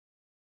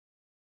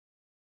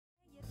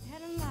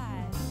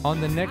On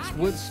the next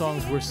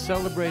WoodSongs, we're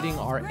celebrating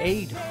our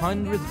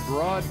 800th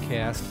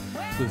broadcast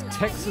with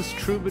Texas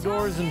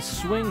troubadours and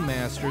swing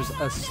masters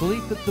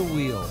asleep at the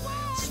wheel.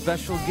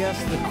 Special guest,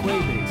 the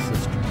QUEBE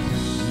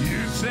Sisters.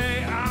 You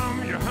say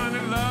I'm your honey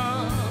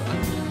love,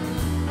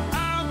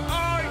 I'm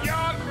all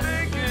you're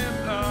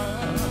thinking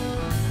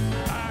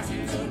of. I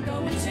You're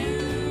going to.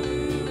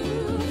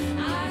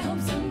 I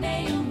hope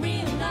someday you'll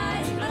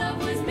realize my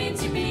love was meant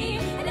to be,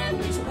 and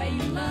every which way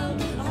you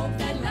love, I hope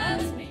that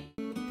loves me.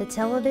 The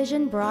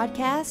television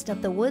broadcast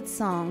of the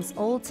WoodSongs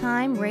Old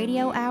Time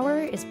Radio Hour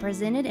is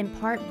presented in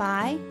part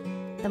by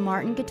the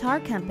Martin Guitar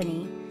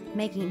Company,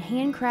 making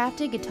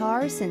handcrafted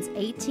guitars since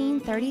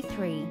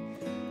 1833.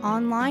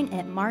 Online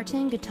at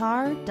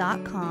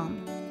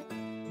martinguitar.com.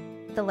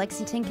 The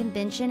Lexington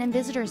Convention and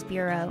Visitors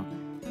Bureau,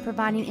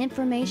 providing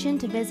information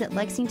to visit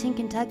Lexington,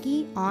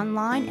 Kentucky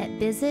online at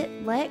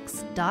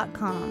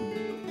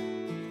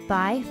visitlex.com.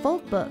 By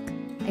Folkbook,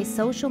 a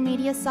social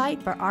media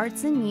site for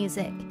arts and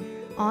music,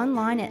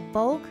 online at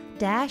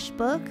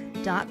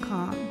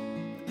folk-book.com.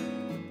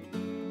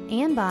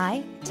 And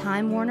by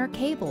Time Warner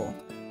Cable,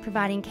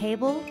 providing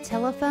cable,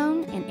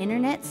 telephone, and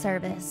internet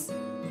service.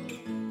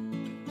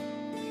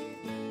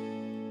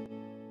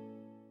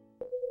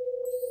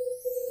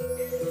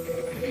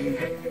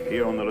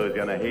 Here on the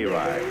Louisiana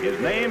Hayride, his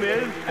name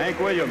is Hank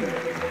Williams. The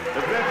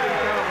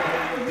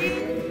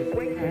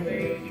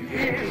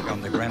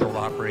From the Grand Ole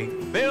Opry,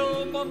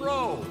 Bill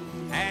Monroe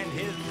and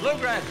his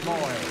Bluegrass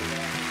Boys.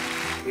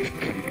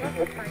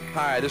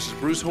 Hi, this is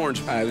Bruce Horns.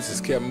 Hi, this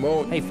is Kevin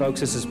Moe. Hey folks,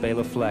 this is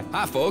Bela Fleck.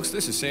 Hi, folks,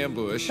 this is Sam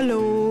Bush.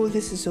 Hello,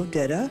 this is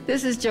Odetta.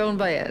 This is Joan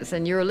Baez,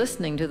 and you're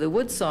listening to the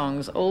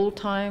WoodSongs Old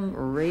Time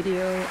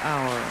Radio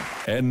Hour.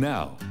 And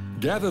now,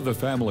 gather the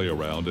family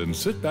around and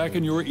sit back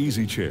in your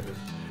easy chair.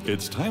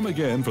 It's time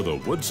again for the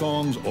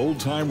WoodSongs Old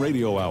Time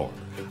Radio Hour,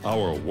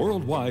 our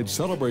worldwide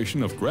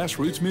celebration of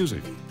grassroots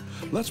music.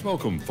 Let's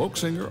welcome folk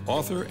singer,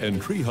 author,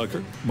 and tree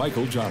hugger,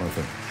 Michael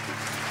Jonathan.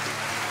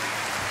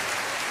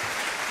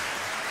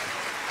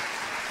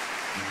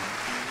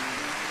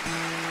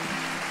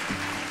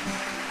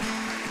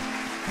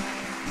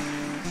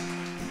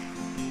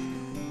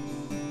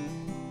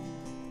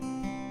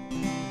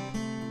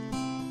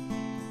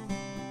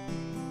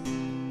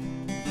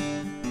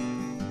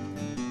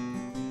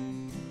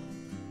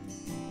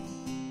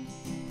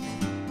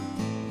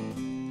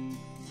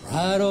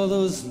 Ride all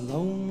those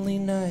lonely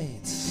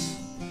nights,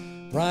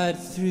 ride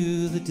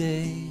through the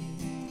day.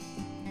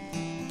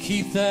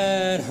 Keep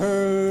that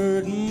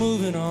herd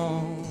moving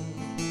on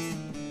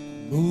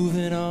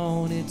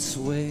its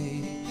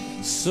way.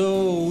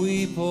 So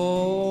weep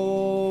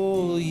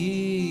all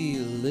ye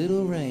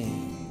little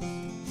rain,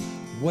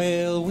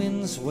 wail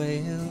winds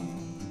wail,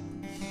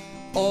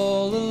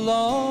 all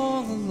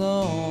along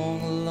the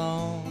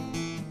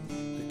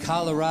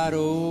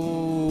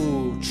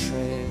Colorado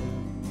Trail.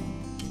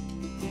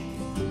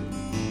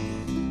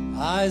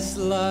 Eyes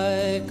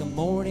like a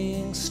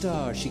morning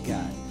star, she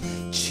got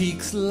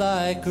cheeks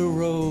like a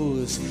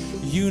rose.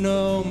 You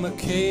know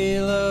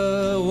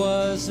Michaela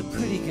was a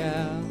pretty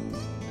gal,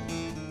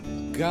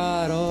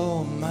 God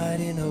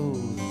Almighty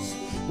knows.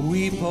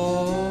 Weep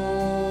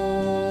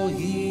all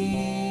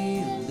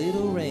ye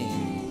little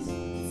rains,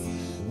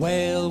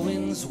 wail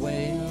winds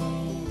wail,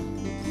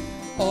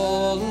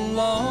 all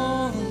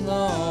along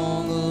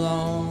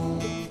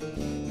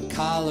the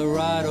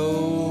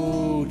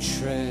Colorado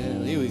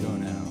Trail. Here we go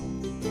now.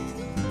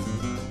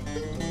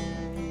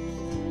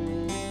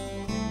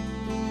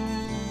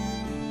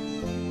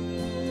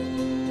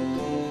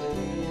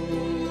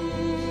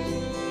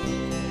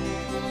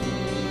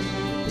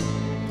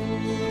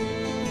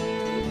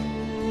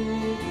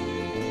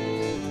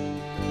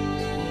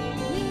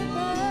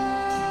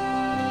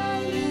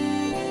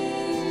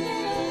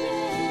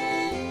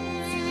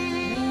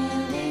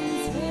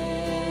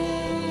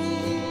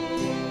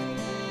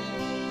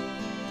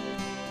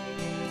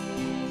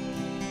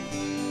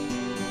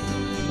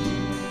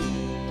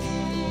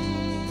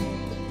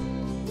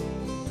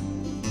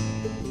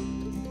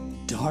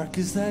 Dark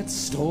as that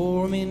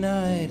stormy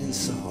night and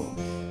so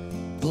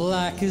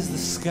black as the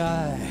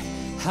sky.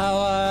 How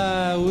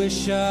I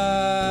wish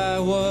I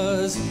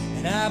was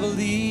in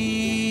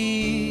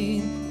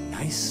Abilene,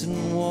 nice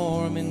and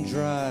warm and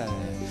dry.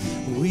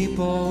 Weep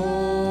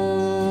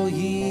all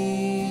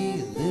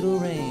ye little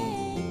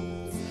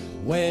rain,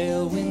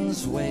 wail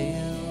winds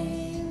wail,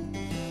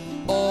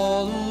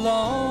 all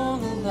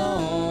along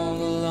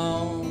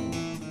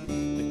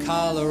the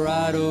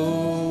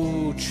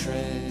Colorado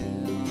Trail.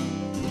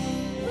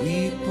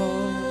 Weep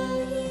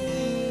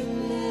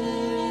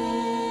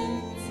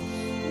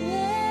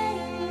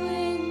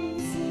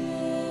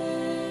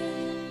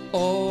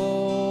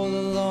all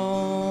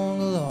along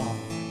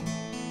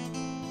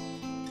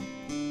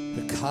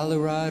the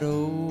Colorado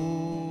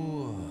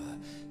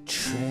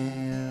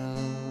Trail.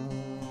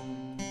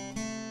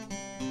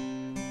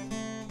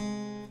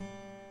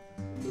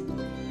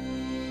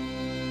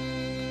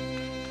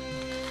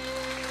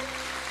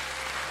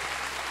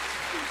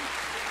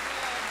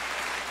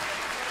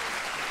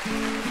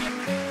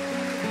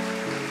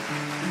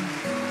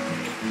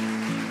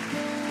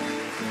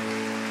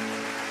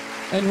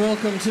 And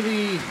welcome to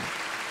the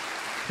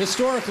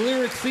Historic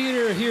Lyric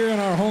Theater here in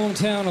our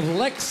hometown of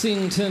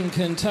Lexington,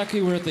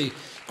 Kentucky. We're at the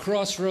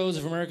crossroads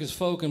of America's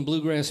folk and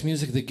bluegrass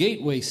music, the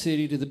gateway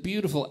city to the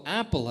beautiful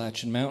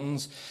Appalachian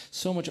Mountains.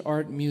 So much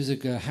art and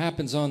music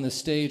happens on this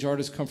stage.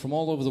 Artists come from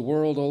all over the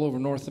world, all over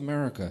North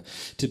America.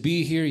 To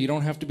be here, you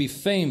don't have to be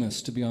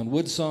famous to be on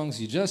WoodSongs.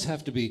 You just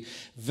have to be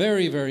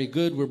very, very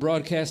good. We're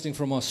broadcasting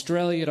from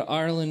Australia to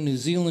Ireland, New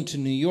Zealand to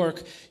New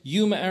York,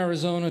 Yuma,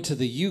 Arizona to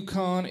the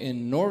Yukon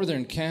in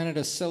northern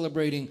Canada,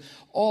 celebrating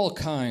all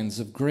kinds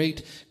of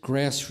great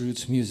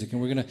grassroots music.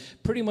 And we're going to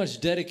pretty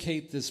much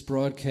dedicate this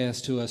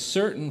broadcast to a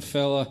certain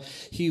fella.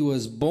 He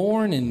was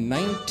born in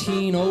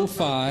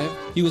 1905.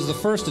 He was the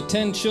first of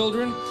 10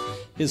 children.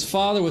 His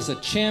father was a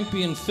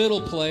champion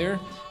fiddle player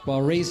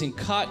while raising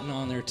cotton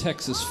on their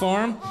Texas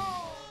farm.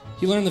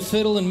 He learned the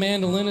fiddle and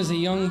mandolin as a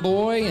young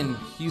boy and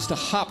used to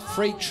hop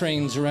freight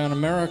trains around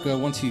America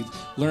once he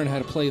learned how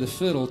to play the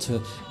fiddle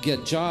to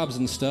get jobs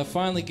and stuff.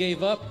 Finally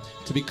gave up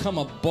to become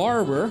a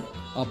barber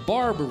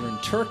in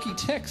Turkey,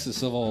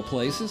 Texas, of all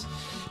places.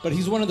 But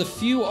he's one of the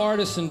few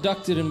artists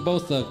inducted in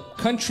both the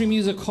Country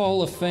Music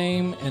Hall of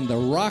Fame and the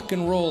Rock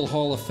and Roll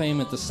Hall of Fame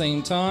at the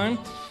same time.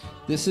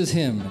 This is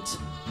him. It's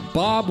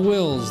Bob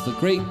Wills, the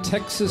great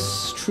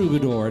Texas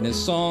troubadour, and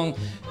his song,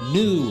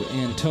 New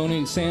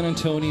San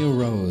Antonio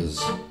Rose.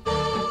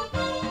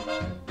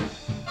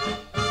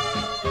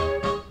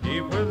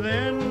 Deep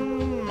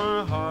within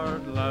my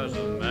heart lies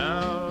a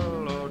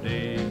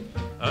melody,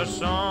 a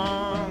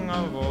song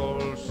of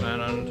old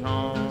San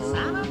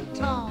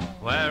Antone,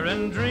 where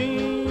in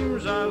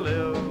dreams I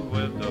live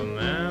with the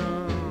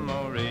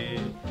memory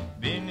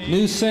beneath.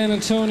 New San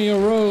Antonio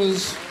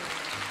Rose,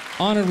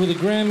 honored with a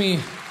Grammy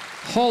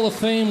Hall of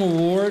Fame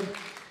award,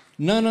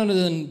 none other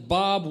than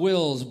Bob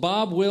Wills.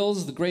 Bob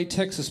Wills, the great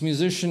Texas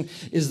musician,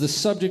 is the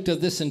subject of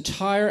this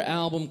entire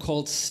album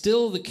called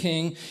Still the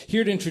King.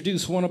 Here to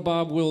introduce one of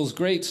Bob Wills'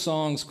 great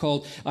songs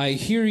called I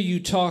Hear You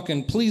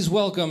Talkin'. Please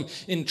welcome,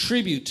 in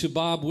tribute to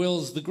Bob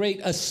Wills, the great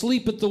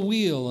Asleep at the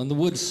Wheel on the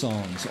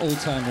WoodSongs Old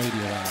Time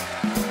Radio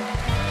Hour.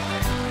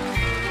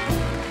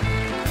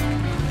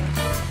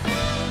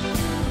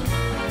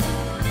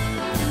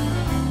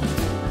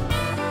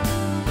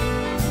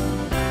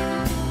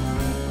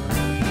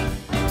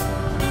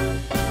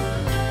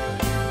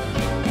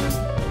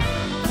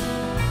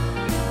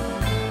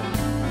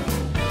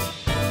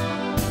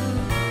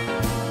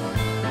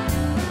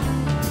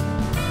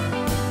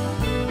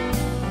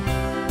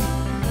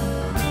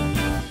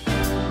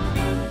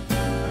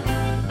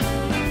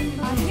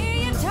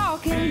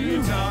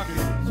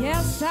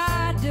 Yes,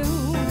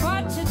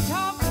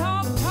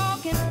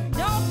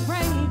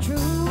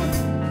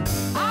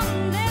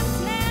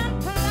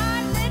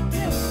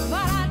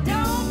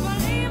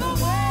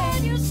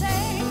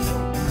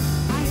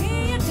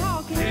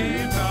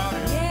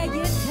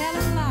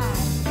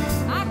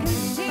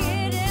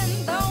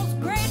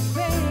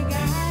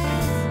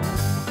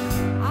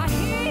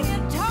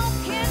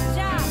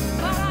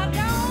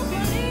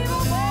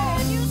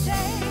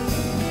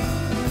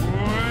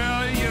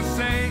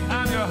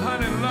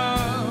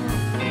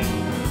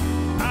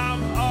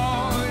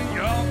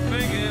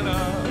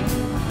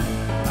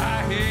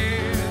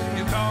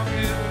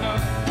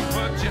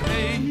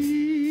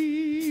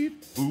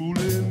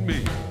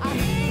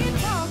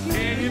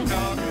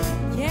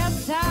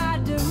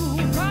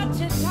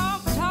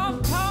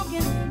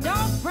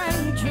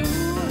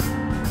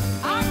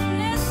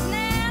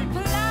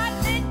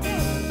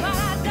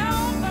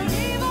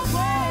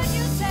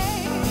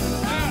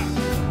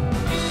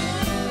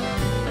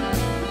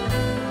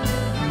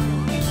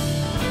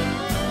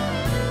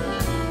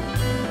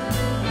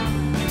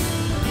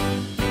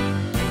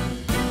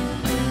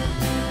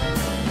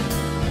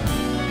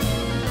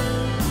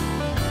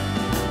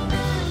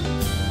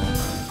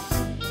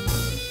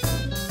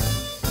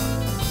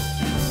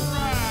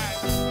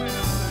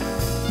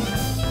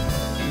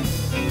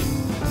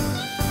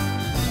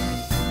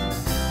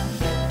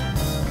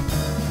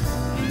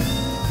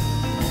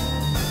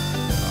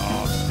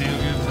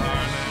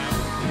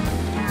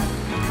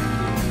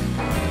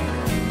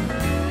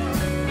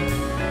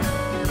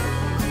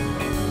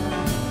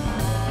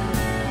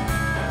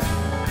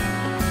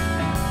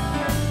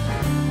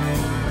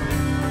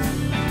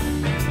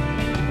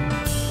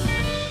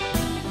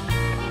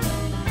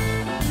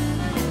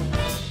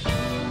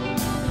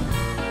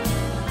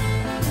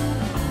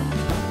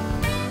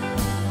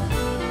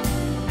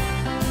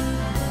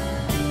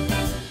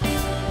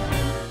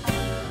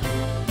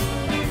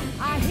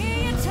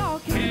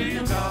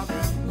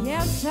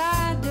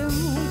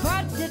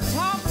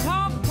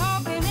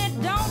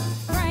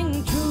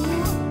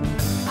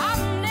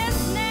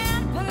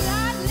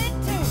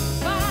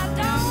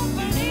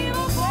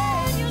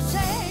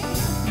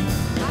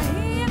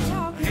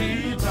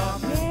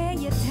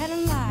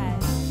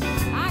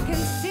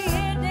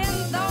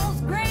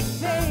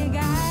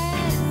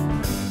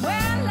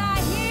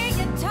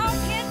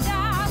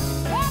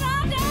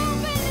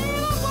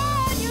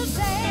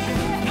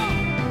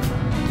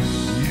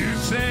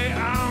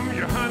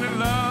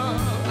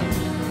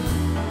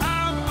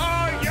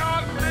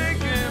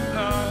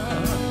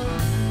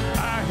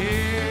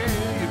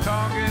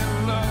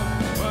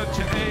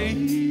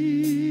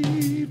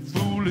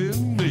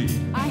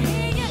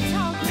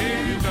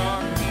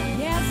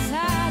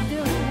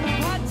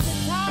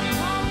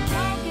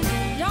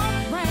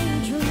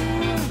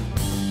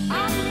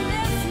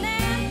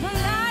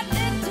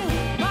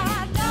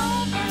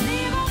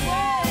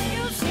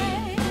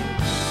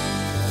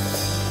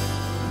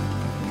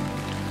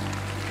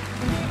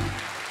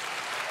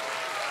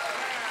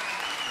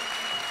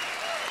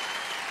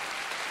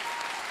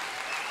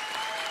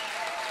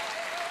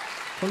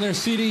 their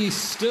CD,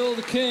 Still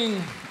the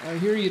King. I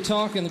hear you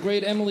talking. The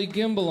great Emily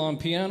Gimbel on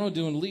piano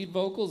doing lead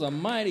vocals. A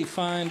mighty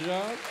fine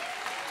job.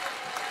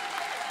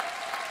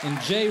 And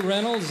Jay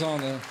Reynolds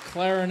on the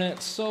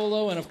clarinet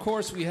solo. And of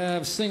course, we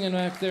have singing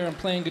back there and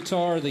playing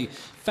guitar, the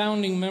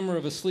founding member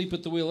of Asleep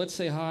at the Wheel. Let's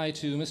say hi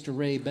to Mr.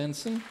 Ray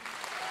Benson.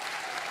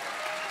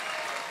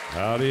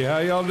 Howdy, how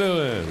y'all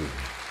doing?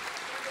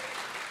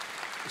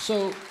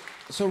 So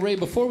Ray,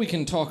 before we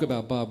can talk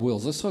about Bob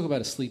Wills, let's talk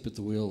about Asleep at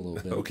the Wheel a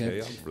little bit. Okay,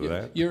 I'm for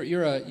that.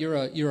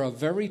 You're a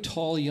very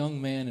tall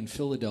young man in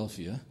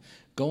Philadelphia,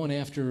 going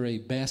after a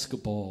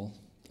basketball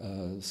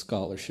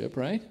scholarship,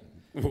 right?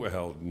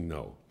 Well,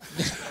 no.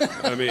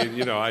 I mean,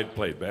 you know, I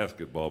played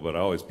basketball, but I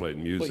always played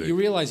music. But you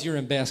realize you're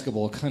in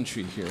basketball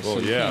country here. Well, so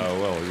yeah,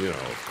 well, you know,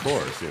 of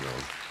course, you know.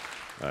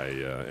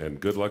 And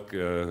good luck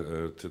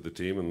to the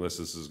team, unless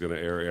this is going to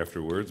air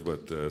afterwards.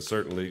 But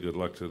certainly, good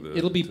luck to the.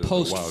 It'll be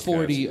post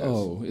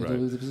 40-0. Yes, right.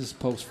 This is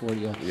post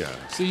 40-0. Yeah.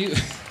 So you.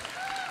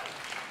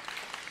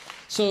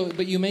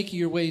 But you make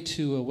your way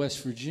to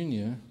West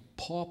Virginia,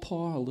 Paw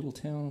Paw, a little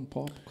town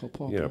called Paw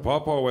Paw. Yeah, Paw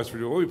Paw, West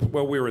Virginia.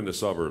 Well, we were in the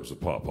suburbs of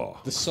Paw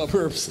Paw. The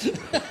suburbs.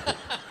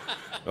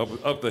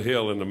 up the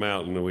hill in the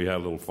mountain, and we had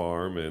a little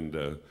farm,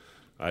 and.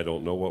 I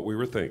don't know what we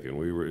were thinking.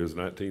 It was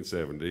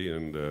 1970,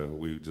 and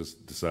we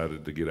just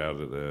decided to get out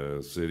of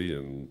the city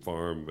and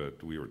farm,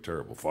 but we were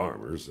terrible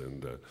farmers,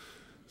 and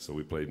so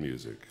we played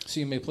music.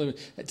 So you may play.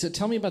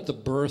 Tell me about the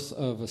birth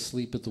of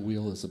Asleep at the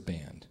Wheel as a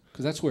band,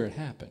 because that's where it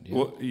happened. Yeah?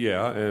 Well,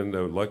 yeah, and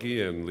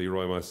Lucky and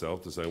Leroy and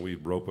myself decided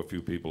we'd rope a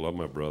few people up,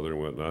 my brother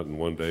and whatnot, and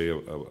one day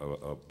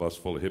a bus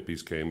full of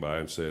hippies came by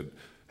and said,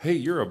 "Hey,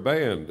 you're a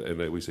band."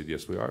 And we said,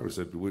 "Yes, we are." We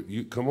said,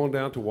 "You come on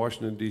down to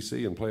Washington,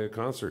 D.C. and play a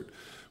concert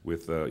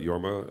with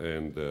Yorma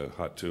and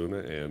Hot Tuna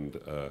and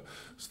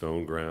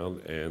Stone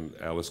Ground and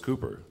Alice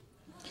Cooper."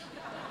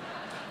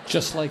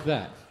 Just like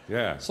that.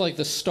 Yeah. It's like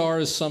the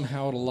stars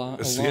somehow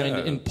aligned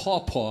in Paw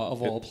Paw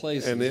of all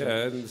places.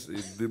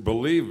 And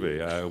believe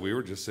me, we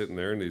were just sitting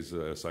there, and these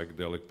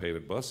psychedelic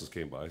painted buses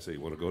came by. I say, "You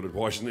want to go to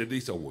Washington,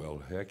 D.C.?"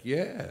 Well, heck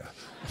yeah.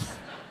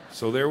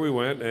 So there we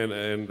went,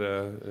 and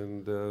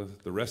the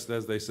rest,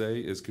 as they say,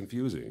 is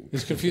confusing.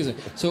 It's confusing.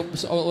 So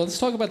let's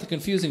talk about the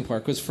confusing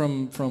part, because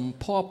from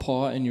Paw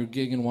Paw and your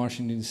gig in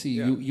Washington, D.C.,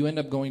 you end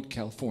up going to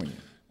California.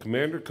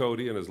 Commander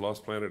Cody and his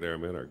Lost Planet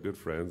Airmen, our good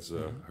friends,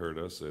 heard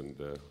us and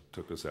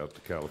took us out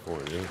to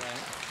California,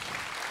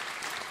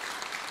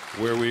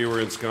 where we were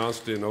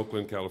ensconced in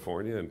Oakland,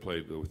 California, and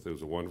played. There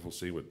was a wonderful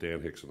scene with Dan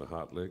Hicks and the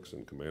Hot Licks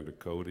and Commander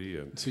Cody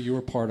and. So you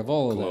were part of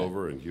all of that.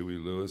 Clover and Huey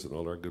Lewis and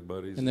all our good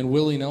buddies. And then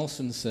Willie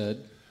Nelson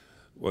said.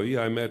 Well,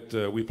 yeah, I met.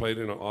 We played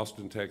in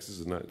Austin,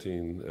 Texas, in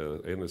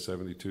end of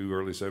 '72,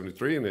 early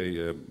 '73, and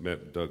they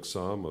met Doug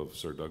Somm of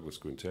Sir Douglas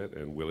Quintet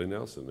and Willie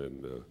Nelson,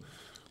 and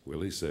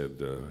Willie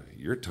said,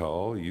 "You're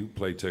tall. You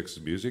play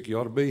Texas music. You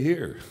ought to be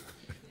here."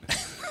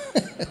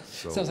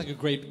 Sounds like a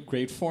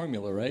great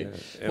formula, right?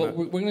 Yeah. Well,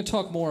 we're going to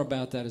talk more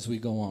about that as we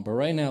go on. But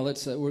right now,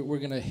 we're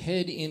going to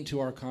head into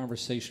our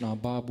conversation on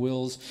Bob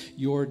Wills,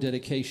 your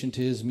dedication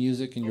to his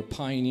music and your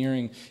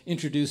pioneering,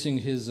 introducing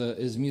his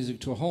music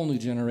to a whole new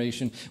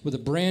generation with a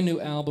brand new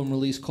album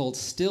released called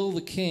Still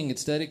the King.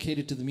 It's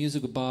dedicated to the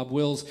music of Bob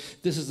Wills.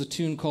 This is a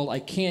tune called I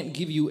Can't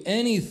Give You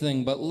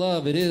Anything But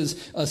Love. It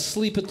is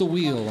Asleep at the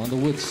Wheel on the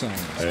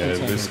WoodSongs. And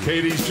Miss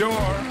Katie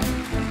Shore.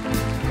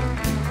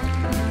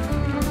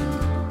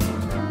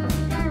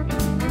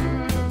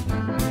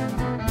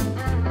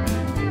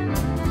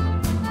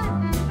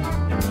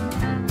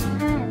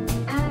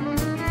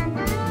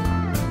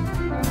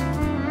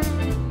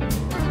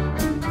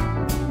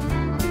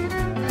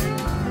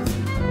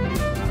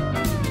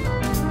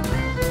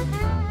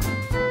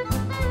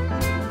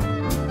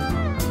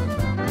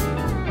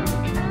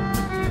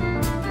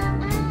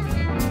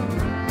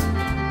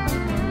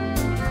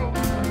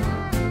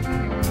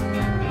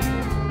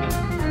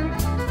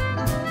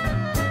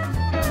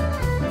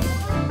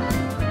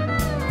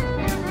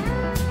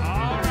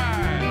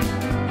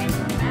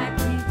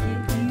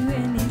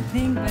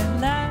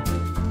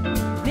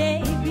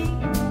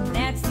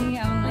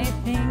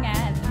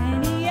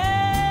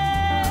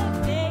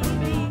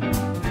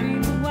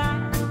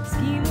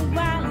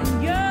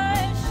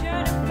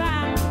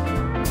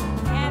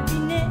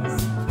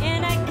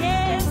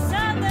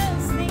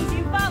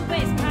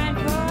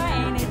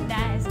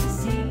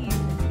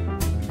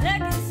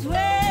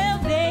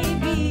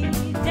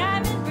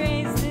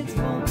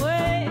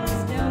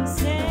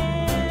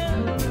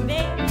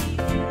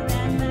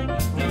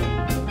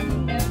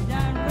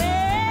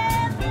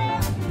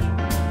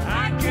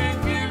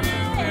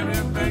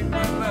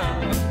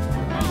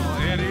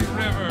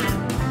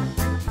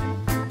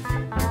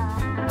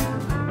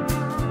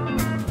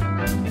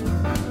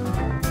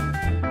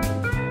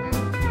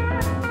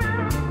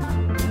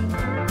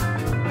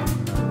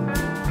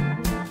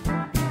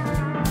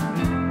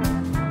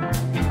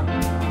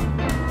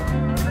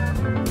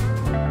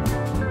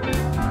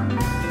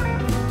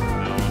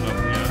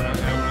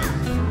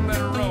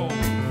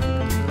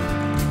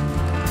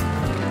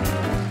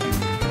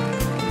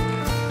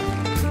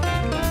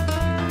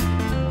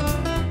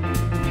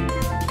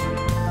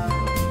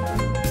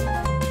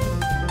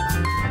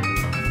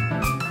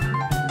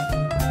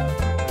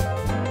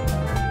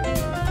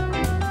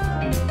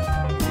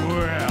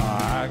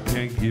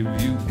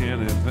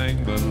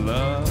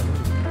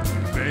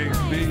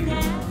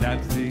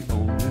 That's the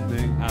only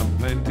thing I'm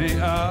plenty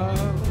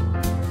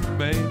of.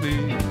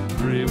 Baby,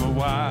 dream a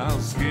while,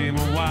 scheme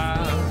a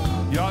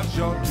while. You're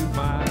sure to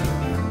find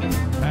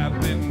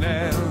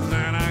happiness,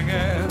 and I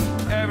guess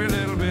every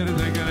little bit of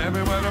thinking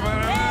everybody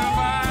but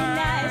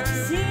Nice to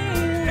see you.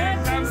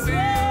 Let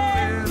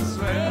me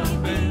swear,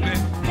 baby.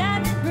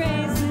 Diamond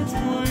bracelets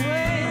will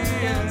wear.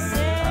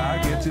 I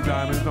get you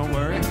diamonds, don't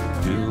worry.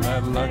 Till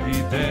that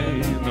lucky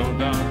day, no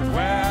darn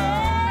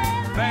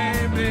well,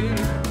 baby,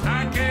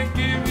 I can't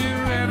give you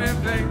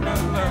anything but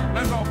love.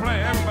 Let's all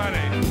play, everybody.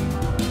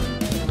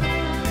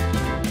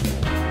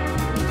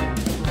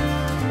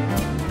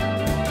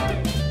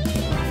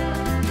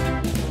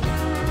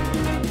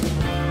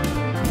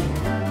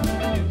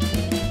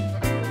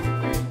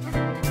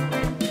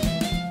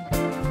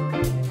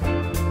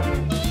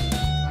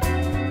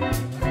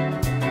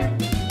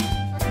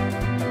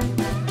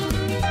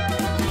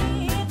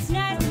 It's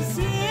nice to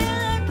see you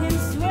looking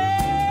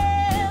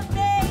swell,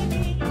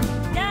 baby.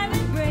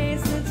 Diamond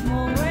bracelets,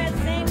 more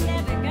words ain't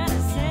never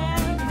gonna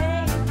sell,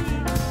 baby.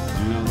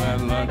 Till that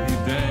lucky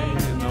day,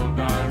 no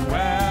darn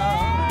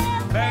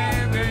well,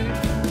 baby,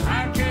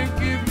 I can't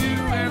give you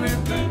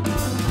anything.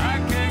 I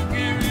can't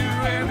give you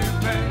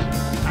anything.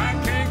 I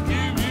can't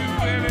give you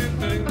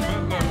anything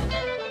but love.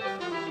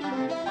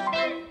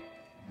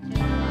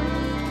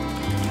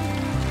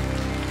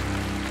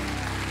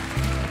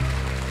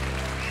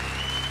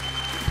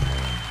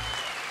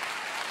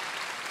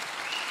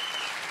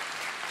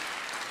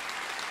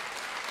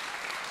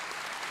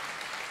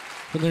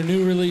 From their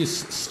new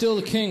release, Still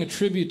the King, a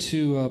tribute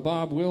to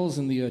Bob Wills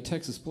and the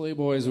Texas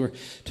Playboys. We're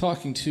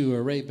talking to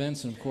Ray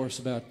Benson, of course,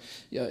 about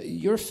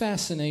your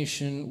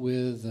fascination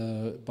with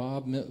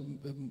Bob,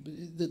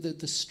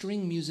 the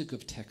string music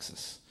of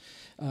Texas.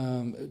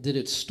 Did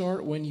it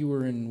start when you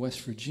were in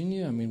West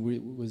Virginia? I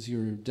mean, was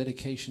your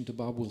dedication to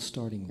Bob Wills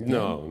starting then?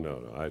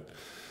 No.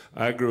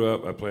 I grew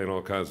up playing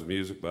all kinds of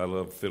music, but I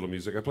loved fiddle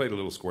music. I played a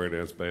little square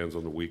dance bands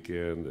on the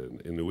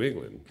weekend in New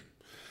England.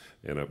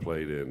 And I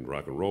played in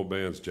rock and roll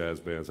bands, jazz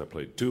bands. I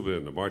played tuba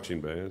in the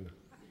marching band.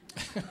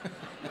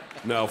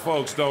 Now,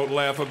 folks, don't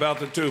laugh about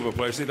the tuba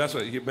player. See, that's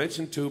what you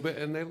mentioned tuba,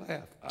 and they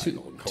laugh. I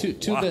don't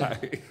know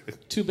why.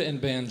 Tuba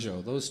and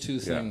banjo, those two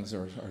things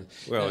are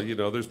well, you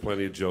know, there's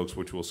plenty of jokes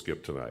which we'll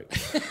skip tonight.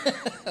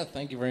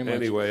 Thank you very much.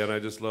 Anyway, and I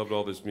just loved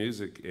all this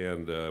music.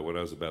 And when I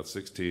was about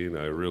 16,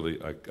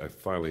 I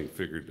finally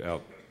figured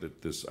out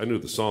that I knew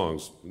the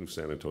songs, knew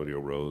San Antonio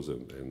Rose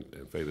and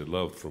Faded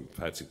Love from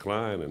Patsy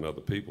Cline and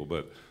other people,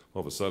 but all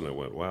of a sudden I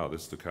went, wow,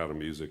 this is the kind of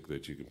music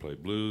that you can play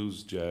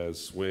blues,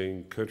 jazz,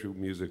 swing, country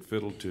music,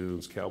 fiddle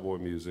tunes, cowboy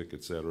music,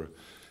 etc.,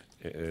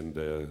 and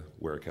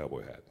wear a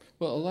cowboy hat.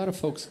 Well, a lot of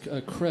folks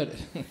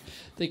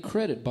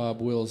credit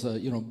Bob Wills,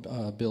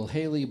 Bill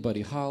Haley,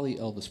 Buddy Holly,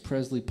 Elvis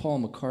Presley,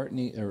 Paul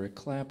McCartney, Eric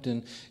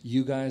Clapton,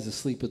 you guys,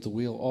 Asleep at the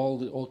Wheel,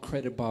 all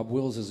credit Bob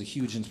Wills as a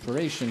huge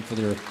inspiration for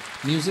their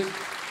music,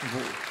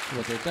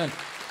 what they've done.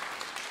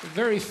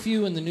 Very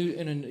few in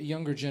a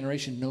younger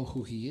generation know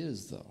who he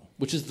is, though,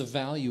 which is the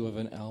value of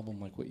an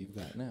album like what you've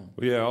got now.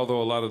 Well, yeah,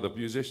 although a lot of the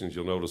musicians,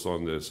 you'll notice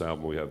on this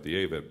album, we have the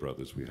Avett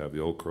Brothers, we have the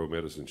Old Crow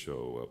Medicine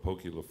Show,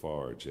 Pokey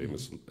LaFarge,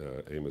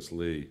 Amos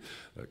Lee,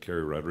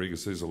 Kerry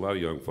Rodriguez. There's a lot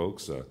of young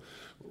folks.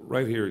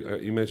 Right here,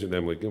 you mentioned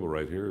Emily Gimble.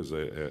 Right here is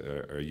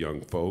a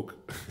young folk.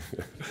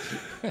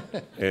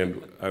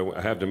 And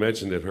I have to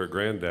mention that her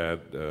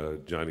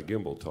granddad, Johnny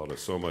Gimble, taught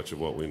us so much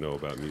of what we know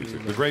about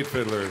music. The great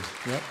fiddler.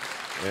 Yep.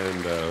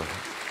 And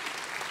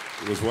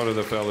was one of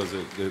the fellas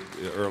that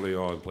early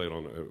on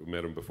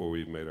met him before we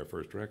even made our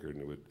first record,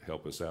 and it would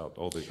help us out.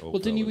 All the old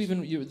Well, didn't fellas.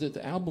 you even,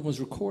 the album was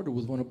recorded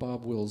with one of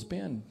Bob Wills'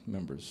 band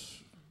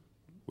members.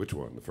 Which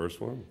one? The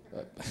first one?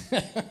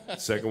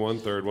 Second one,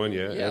 third one,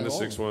 yeah, and the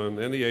sixth one,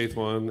 and the eighth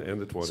one,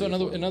 and the 20th So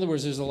one. in other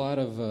words, there's a lot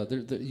of...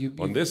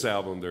 On this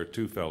album, there are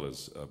two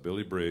fellas,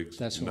 Billy Briggs,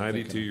 That's what I'm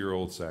thinking.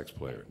 92-year-old sax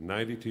player,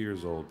 92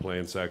 years old,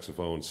 playing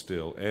saxophone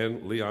still,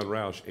 and Leon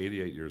Rausch,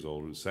 88 years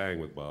old, who sang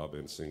with Bob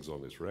and sings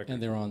on this record.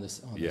 And they're on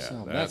this album.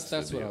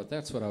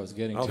 That's what I was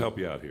getting to. I'll help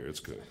you out here. It's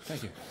good.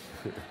 Thank you.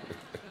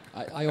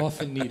 I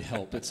often need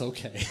help. It's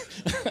okay.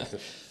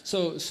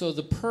 So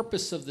the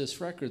purpose of this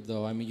record,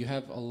 though, I mean, you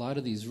have a lot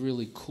of these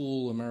really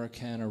cool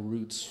Americana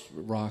roots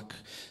rock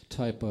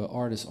type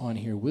artists on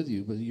here with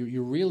you, but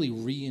you're really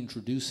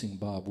reintroducing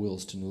Bob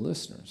Wills to new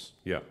listeners.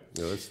 Yeah,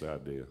 that's the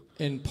idea.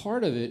 And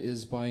part of it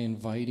is by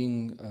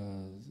inviting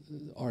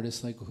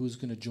artists like who's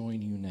going to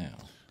join you now.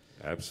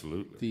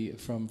 Absolutely.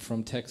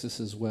 From Texas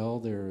as well.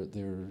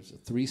 There's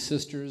three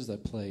sisters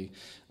that play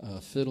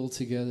fiddle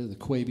together, the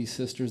QUEBE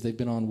Sisters. They've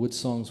been on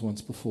WoodSongs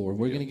once before.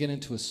 We're going to get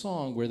into a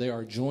song where they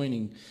are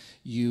joining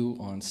you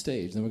on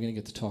stage. Then we're going to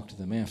get to talk to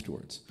them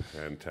afterwards.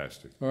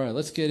 Fantastic. All right,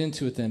 let's get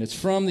into it then. It's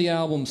from the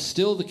album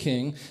Still the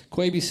King.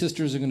 QUEBE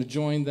Sisters are going to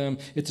join them.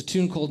 It's a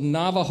tune called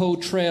Navajo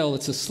Trail.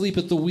 It's Asleep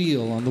at the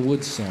Wheel on the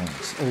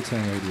WoodSongs, Old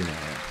Time Radio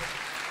Hour.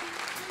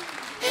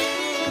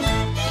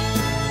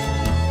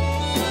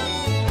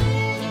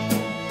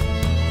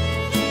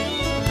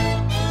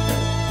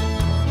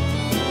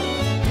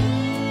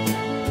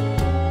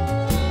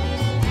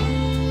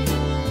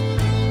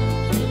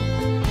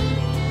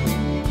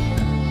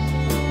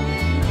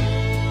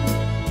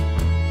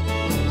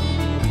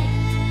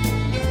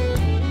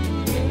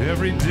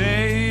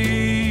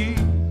 day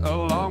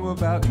along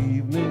about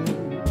evening,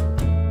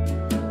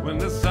 when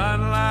the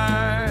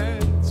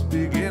sunlight's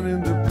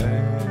beginning to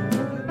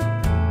pan,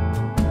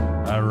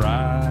 I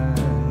ride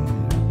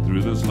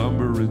through the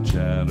slumbering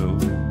shadow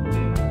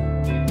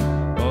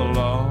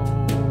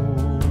along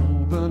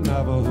the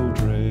Navajo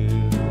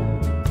Trail.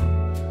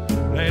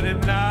 Late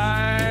at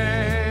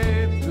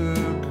night, the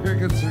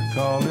crickets are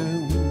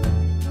calling,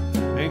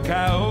 and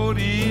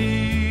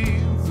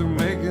coyotes are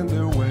making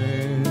their way.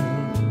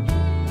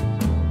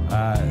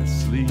 I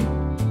sleep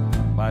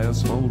by a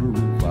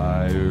smoldering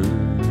fire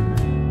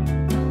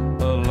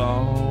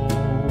along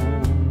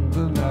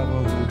the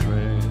Navajo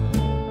Trail.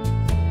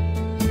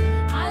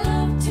 I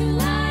love to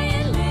lie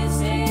and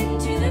listen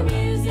to the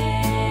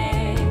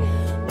music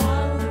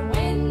while the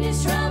wind is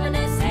strumming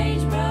a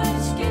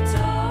sagebrush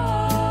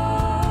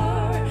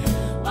guitar,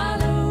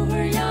 while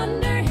over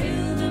yonder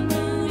hill the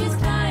moon is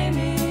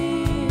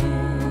climbing.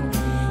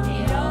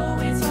 It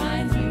always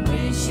finds me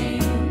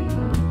wishing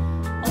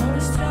on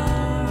a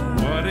star.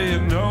 What do you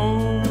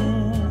know?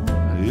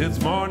 It's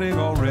morning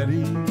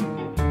already.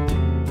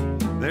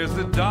 There's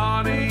the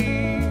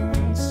dawning,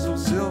 so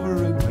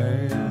silver and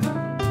tan.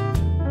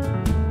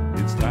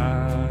 It's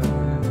time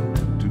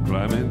to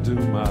climb into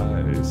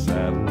my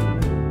saddle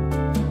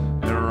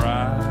and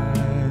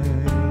ride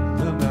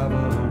the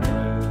Navajo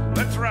Trail.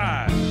 Let's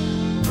ride!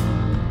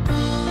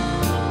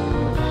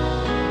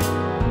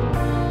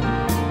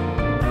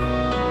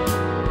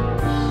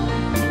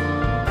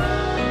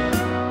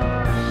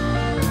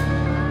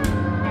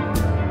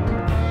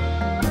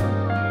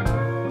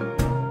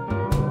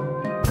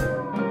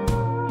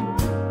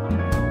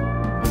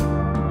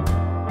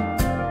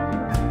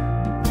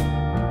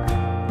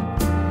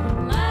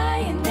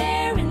 Lying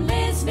there and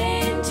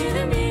listening to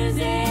the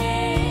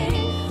music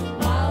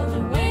while the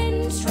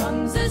wind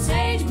strums a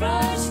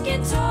sagebrush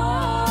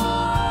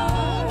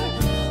guitar,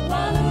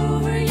 while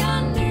over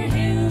yonder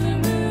hill the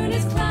moon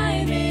is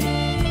climbing.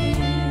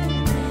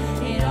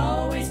 It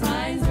always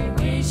finds me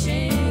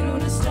wishing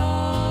on a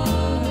star.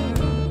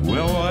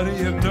 Well, what do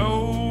you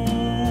know?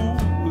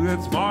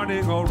 It's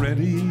morning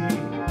already.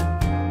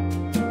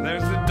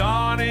 There's the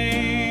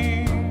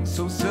dawning,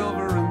 so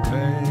silver and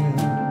tan.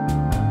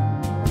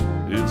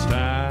 It's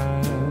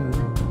time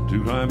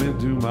to climb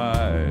into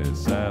my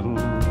saddle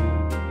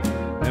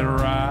and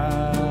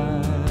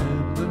ride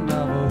the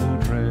Navajo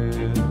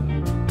Trail.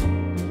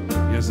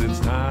 Yes, it's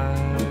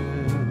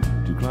time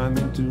to climb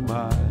into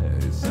my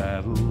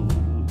saddle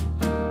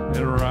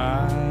and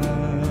ride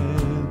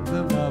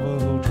the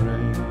Navajo Trail.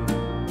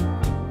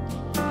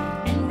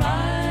 And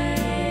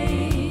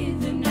ride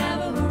the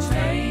Navajo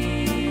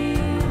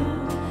Trail,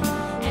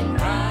 and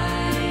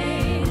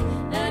ride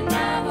the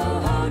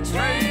Navajo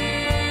Trail.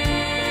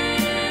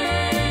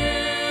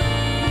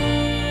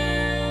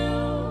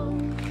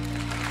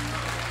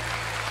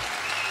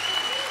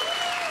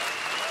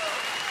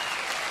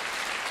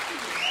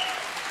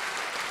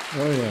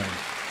 Oh, yeah.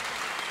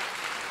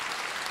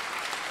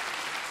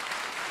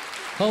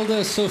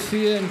 Hulda,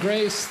 Sophia, and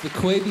Grace, the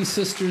QUEBE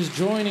sisters,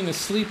 joining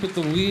Asleep at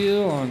the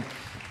Wheel on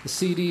the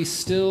CD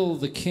Still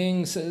the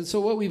King. So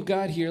what we've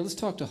got here, let's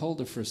talk to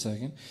Hulda for a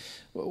second.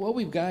 What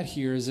we've got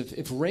here is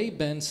if Ray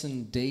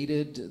Benson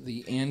dated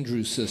the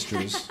Andrews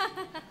sisters,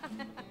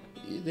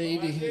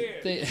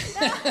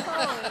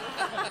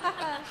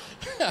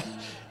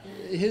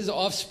 his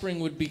offspring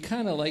would be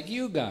kind of like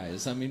you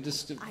guys. I mean,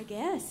 just... I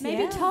guess,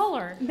 Maybe yeah.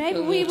 taller. Maybe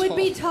A we little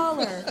would be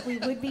taller. We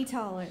would be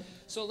taller.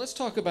 So let's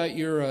talk about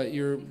your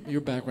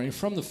background. You're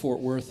from the Fort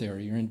Worth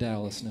area. You're in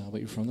Dallas now,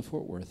 but you're from the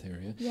Fort Worth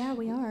area. Yeah,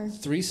 we are.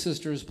 Three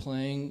sisters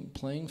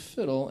playing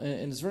fiddle,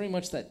 and it's very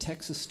much that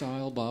Texas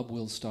style, Bob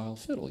Wills style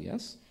fiddle.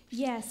 Yes.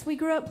 Yes, we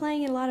grew up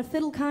playing in a lot of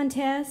fiddle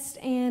contests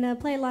and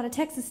played a lot of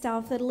Texas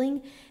style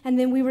fiddling, and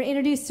then we were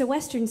introduced to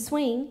Western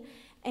swing,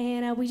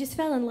 and we just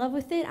fell in love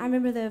with it. I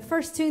remember the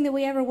first tune that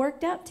we ever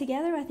worked up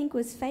together, I think,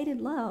 was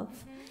Faded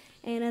Love.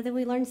 And then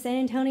we learned San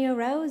Antonio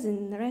Rose,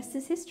 and the rest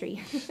is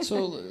history.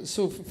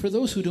 So for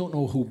those who don't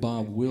know who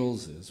Bob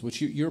Wills is,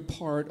 which you're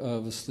part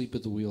of Asleep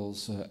at the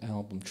Wheel's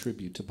album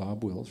tribute to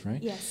Bob Wills,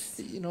 right? Yes.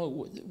 You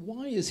know,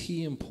 why is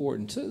he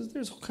important? So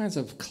there's all kinds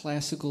of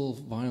classical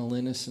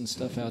violinists and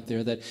stuff out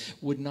there that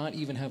would not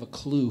even have a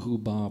clue who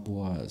Bob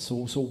was.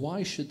 So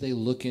why should they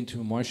look into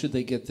him? Why should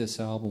they get this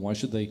album? Why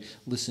should they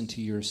listen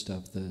to your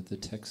stuff, the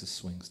Texas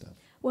swing stuff?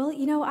 Well,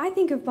 you know, I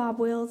think of Bob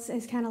Wills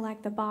as kind of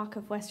like the Bach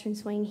of Western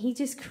swing. He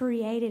just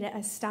created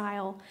a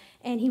style,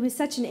 and he was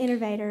such an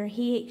innovator.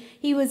 He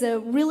was a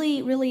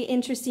really, really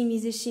interesting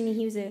musician.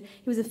 He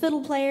was a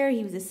fiddle player,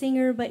 he was a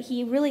singer, but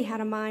he really had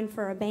a mind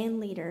for a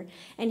band leader,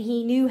 and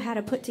he knew how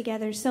to put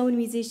together so many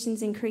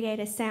musicians and create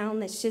a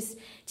sound that's just,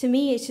 to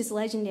me, it's just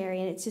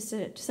legendary, and it's just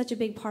such a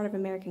big part of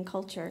American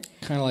culture.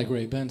 Kind of like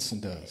Ray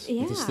Benson does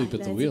Yeah, with Asleep at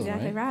the that's Wheel,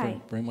 exactly right.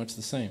 Very much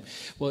the same.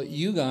 Well,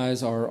 you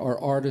guys are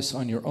artists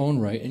on your own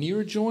right, and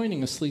you're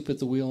joining Asleep at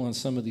the Wheel on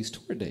some of these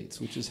tour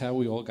dates, which is how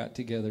we all got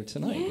together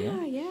tonight.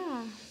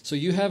 Yeah. So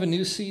you have a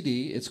new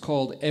CD. It's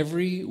called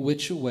Every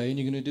Which Away, and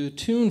you're going to do a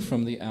tune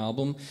from the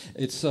album.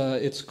 It's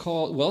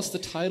called, well, it's the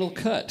title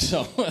cut,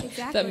 so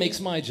Exactly. that makes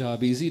my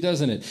job easy,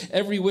 doesn't it?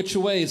 Every Which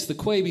Away, it's the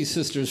QUEBE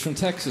Sisters from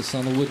Texas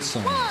on the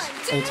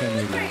WoodSongs. Old Time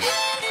Radio.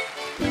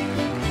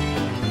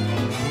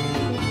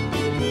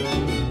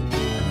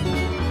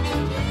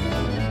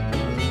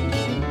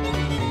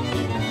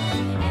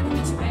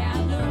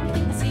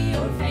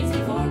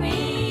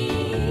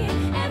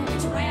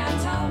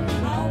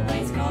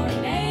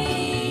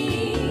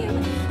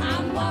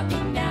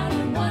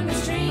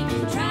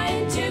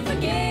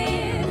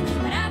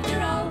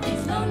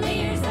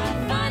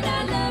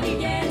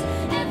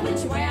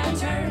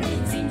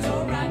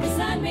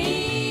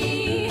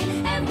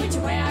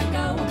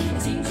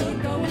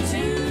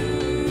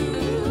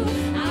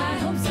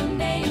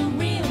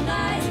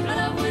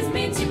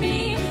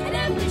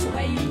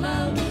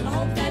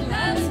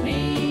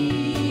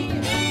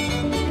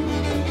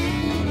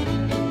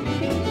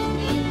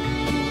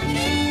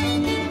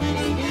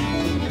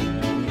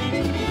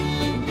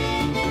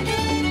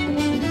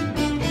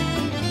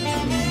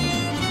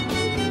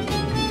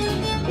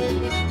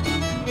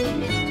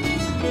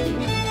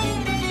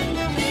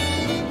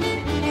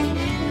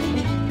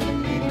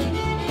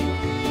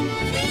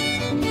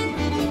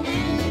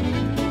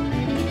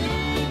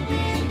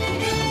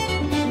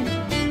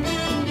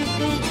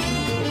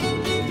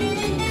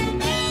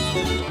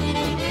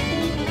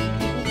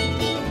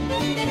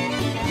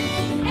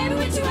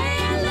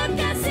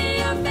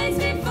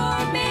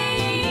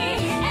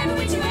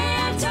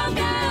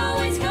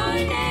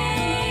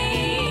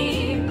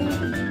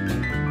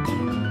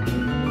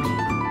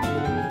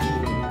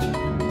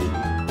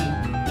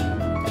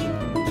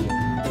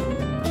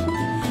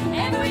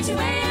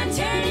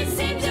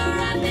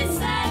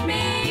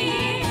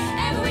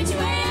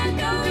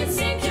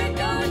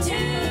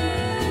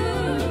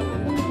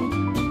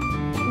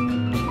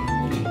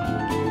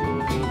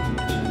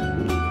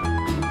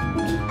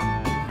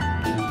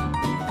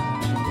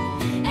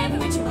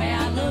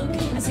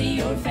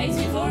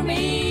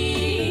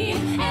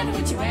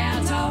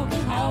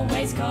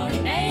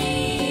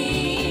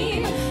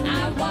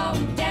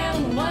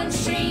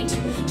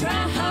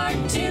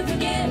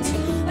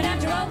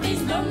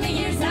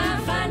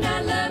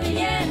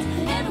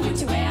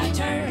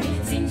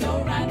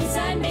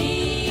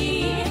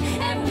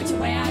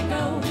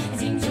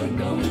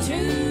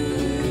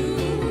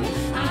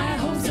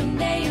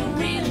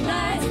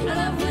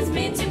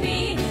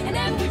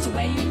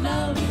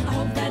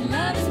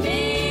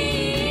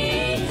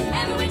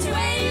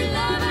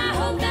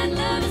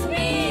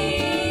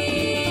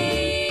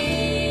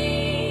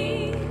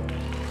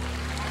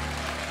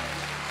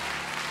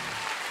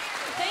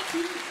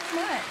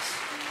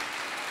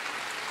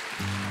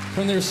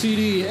 From their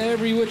CD,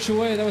 Every Which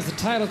Way, that was the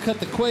title cut.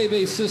 The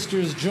QUEBE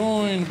Sisters,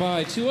 joined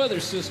by two other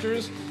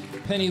sisters,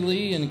 Penny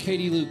Lee and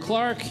Katie Lou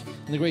Clark,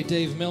 and the great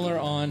Dave Miller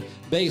on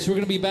bass. We're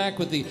going to be back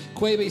with the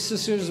QUEBE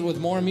Sisters with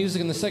more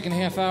music in the second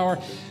half hour.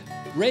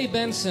 Ray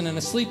Benson and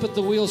Asleep at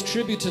the Wheels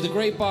tribute to the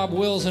great Bob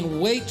Wills,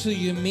 and wait till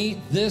you meet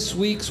this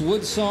week's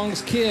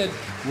WoodSongs kid.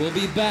 We'll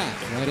be back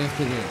right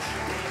after this.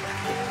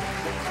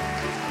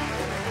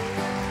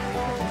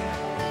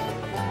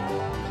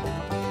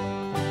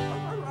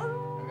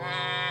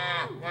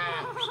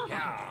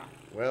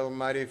 Well,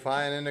 mighty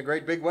fine in the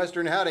great big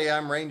western howdy,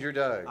 I'm Ranger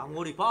Doug. I'm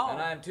Woody Paul.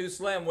 And I'm Too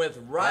Slim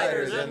with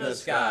Riders in the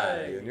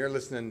Sky. And you're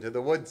listening to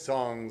the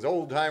WoodSongs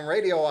Old Time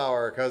Radio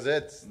Hour, because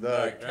it's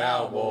the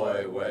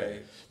cowboy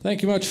way.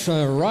 Thank you much,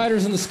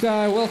 Riders in the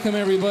Sky. Welcome,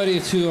 everybody,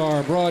 to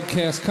our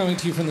broadcast coming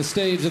to you from the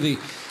stage of the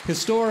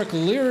historic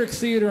Lyric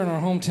Theater in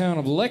our hometown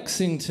of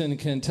Lexington,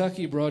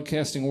 Kentucky,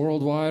 broadcasting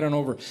worldwide on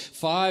over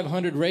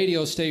 500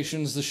 radio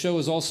stations. The show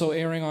is also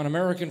airing on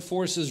American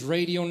Forces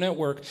Radio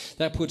Network.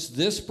 That puts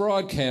this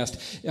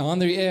broadcast on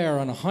the air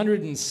on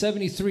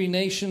 173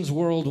 nations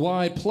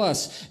worldwide,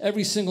 plus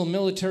every single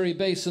military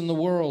base in the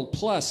world,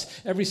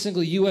 plus every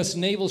single U.S.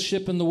 naval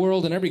ship in the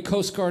world and every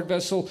Coast Guard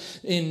vessel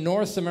in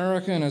North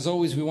America. And as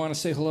always, we want to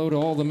say hello to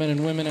all the men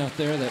and women out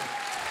there that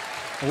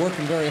are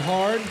working very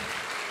hard.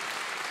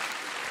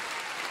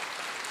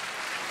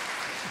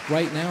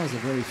 Right now is a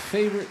very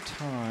favorite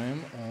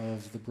time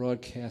of the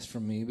broadcast for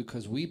me,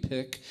 because we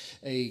pick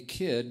a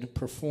kid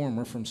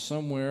performer from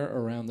somewhere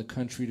around the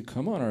country to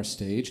come on our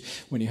stage.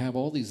 When you have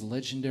all these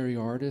legendary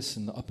artists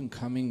and the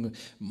up-and-coming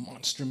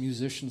monster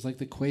musicians like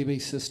the QUEBE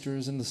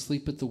Sisters and the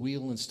Sleep at the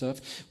Wheel and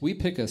stuff, we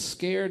pick a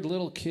scared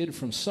little kid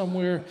from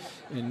somewhere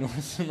in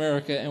North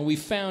America, and we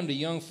found a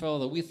young fellow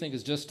that we think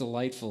is just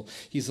delightful.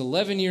 He's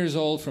 11 years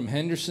old, from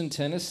Henderson,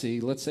 Tennessee.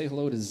 Let's say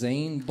hello to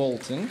Zane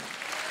Bolton.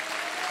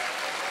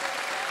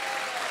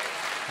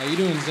 How you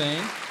doing,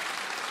 Zane?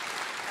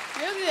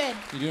 Real good.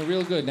 You're doing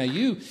real good. Now,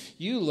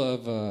 you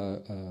love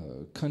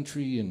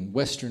country and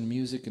Western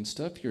music and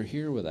stuff. You're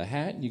here with a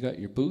hat, and you got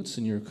your boots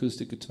and your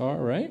acoustic guitar,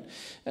 right?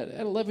 At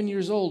 11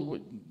 years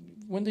old,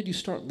 when did you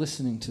start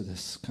listening to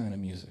this kind of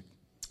music?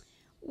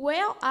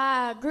 Well,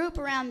 I grew up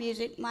around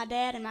music. My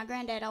dad and my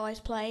granddad always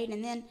played,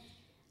 and then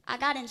I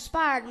got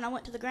inspired when I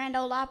went to the Grand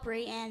Ole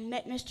Opry and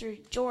met Mr.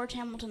 George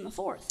Hamilton IV.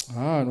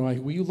 Ah,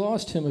 right. Well, you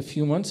lost him a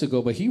few months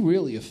ago, but he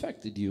really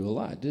affected you a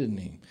lot, didn't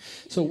he?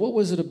 So what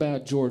was it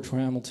about George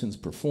Hamilton's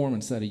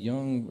performance that a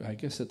young, I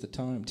guess at the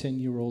time,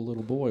 10-year-old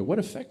little boy, what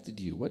affected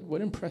you?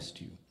 What impressed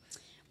you?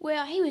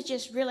 Well, he was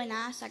just really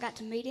nice. I got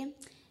to meet him.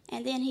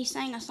 And then he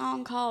sang a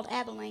song called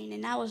Abilene,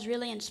 and I was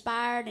really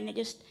inspired, and it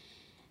just,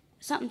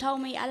 something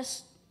told me,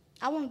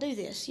 I want to do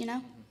this, you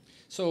know?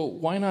 So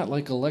why not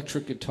like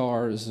electric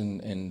guitars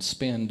and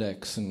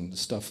spandex and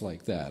stuff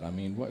like that? I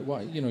mean,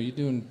 why you know, you're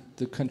doing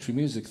the country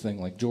music thing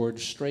like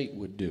George Strait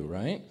would do,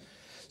 right?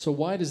 So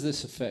why does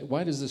this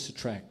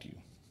attract you?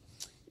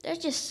 There's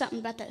just something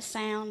about that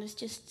sound. It's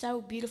just so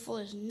beautiful.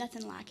 There's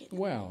nothing like it.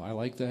 Wow, I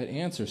like that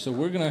answer. So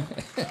we're going to...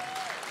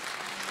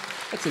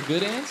 That's a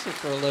good answer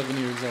for 11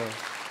 years old.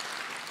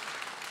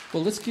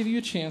 Well, let's give you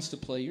a chance to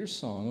play your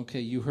song. Okay,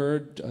 you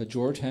heard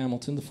George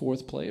Hamilton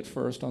IV play it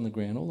first on the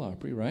Grand Ole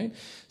Opry, right?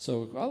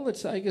 So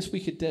I guess we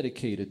could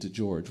dedicate it to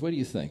George. What do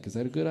you think? Is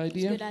that a good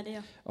idea? It's a good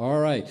idea.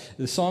 All right.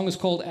 The song is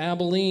called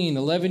Abilene,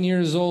 11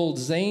 years old,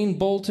 Zane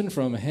Bolton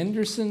from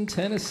Henderson,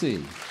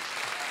 Tennessee.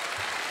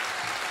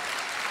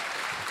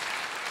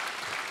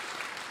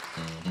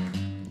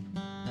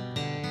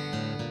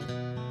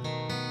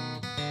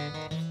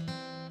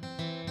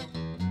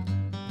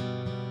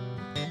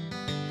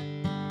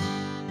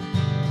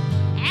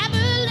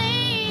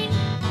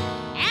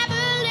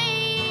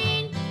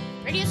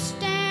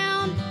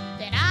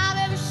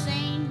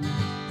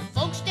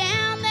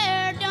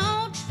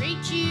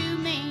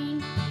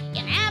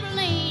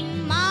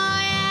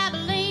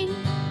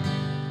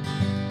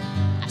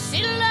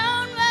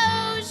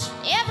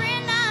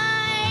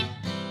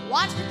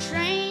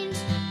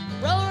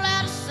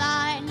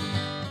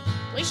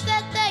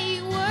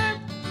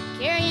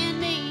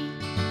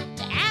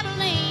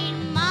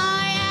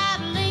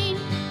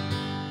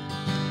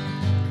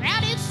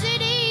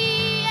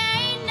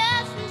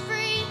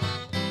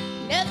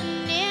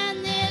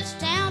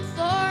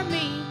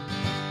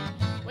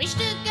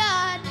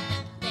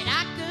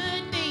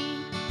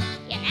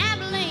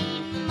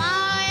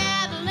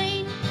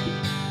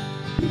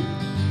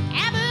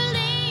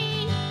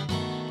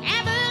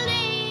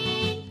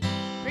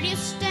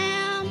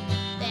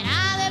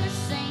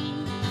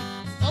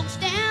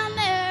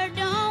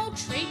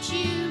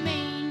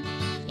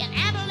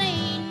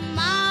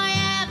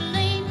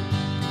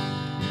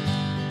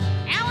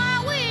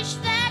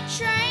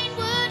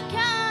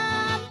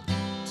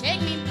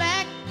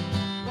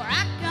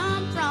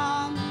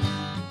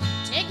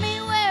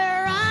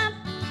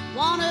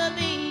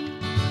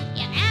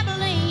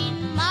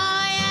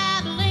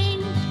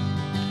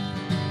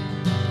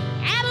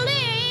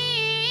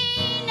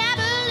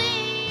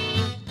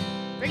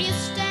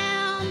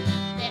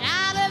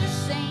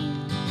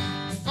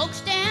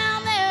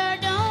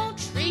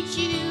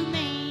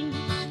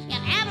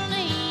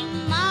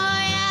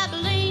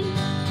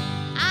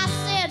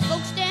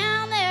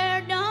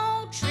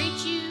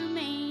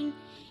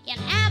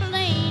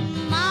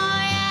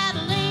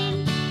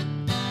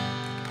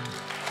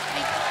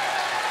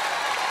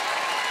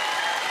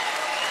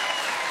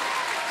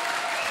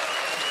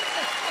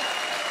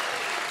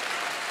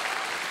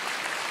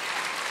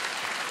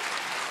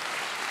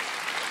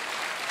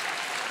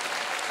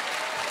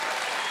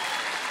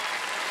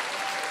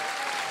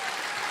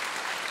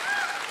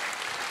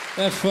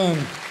 That's fun.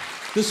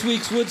 This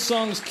week's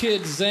WoodSongs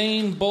kid,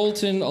 Zane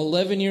Bolton,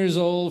 11 years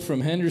old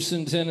from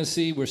Henderson,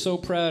 Tennessee. We're so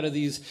proud of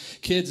these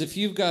kids. If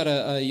you've got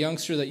a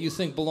youngster that you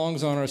think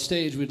belongs on our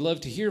stage, we'd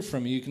love to hear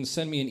from you. You can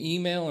send me an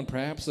email and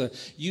perhaps a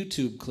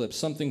YouTube clip,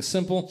 something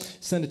simple.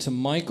 Send it to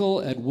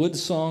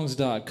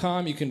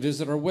michael@woodsongs.com. You can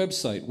visit our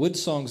website,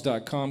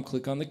 woodsongs.com.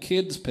 Click on the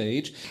kids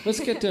page. Let's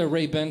get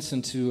Ray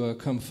Benson to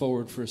come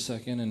forward for a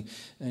second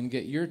and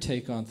get your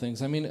take on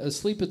things. I mean,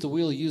 Asleep at the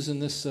Wheel using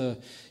this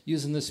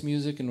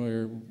music,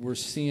 and we're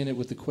seeing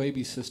it with the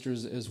QUEBE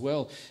Sisters as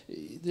well.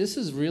 This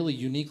is really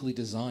uniquely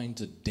designed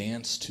to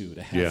dance to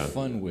have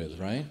fun with,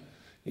 right?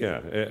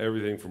 Yeah,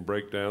 everything from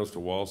breakdowns to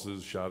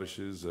waltzes,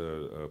 schottisches,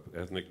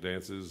 ethnic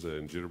dances,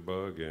 and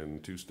jitterbug,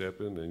 and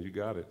two-stepping, and you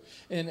got it.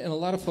 And a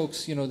lot of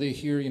folks, you know, they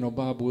hear, you know,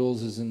 Bob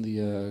Wills is in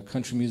the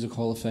Country Music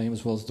Hall of Fame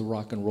as well as the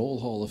Rock and Roll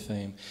Hall of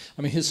Fame.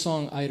 I mean, his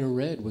song Ida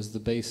Red was the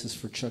basis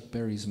for Chuck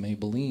Berry's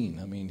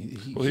Maybelline. I mean,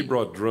 he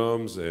brought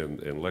drums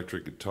and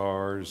electric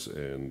guitars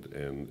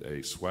and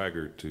a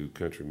swagger to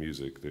country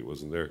music that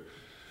wasn't there.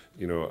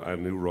 You know, I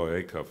knew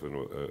Roy Acuff, and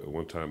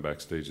one time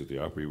backstage at the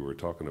Opry, we were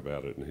talking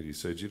about it, and he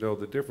said, you know,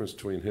 the difference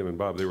between him and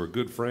Bob, they were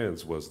good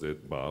friends, was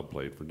that Bob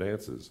played for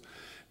dances.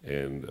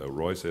 And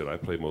Roy said, I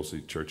play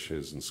mostly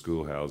churches and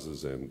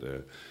schoolhouses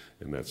and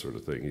that sort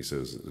of thing. He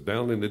says,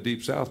 down in the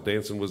Deep South,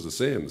 dancing was a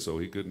sin, so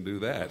he couldn't do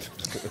that.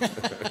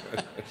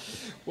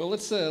 Well,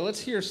 let's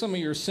hear some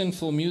of your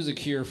sinful music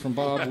here from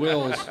Bob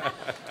Wills.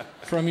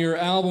 From your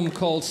album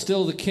called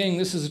Still the King,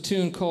 this is a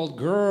tune called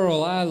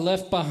Girl I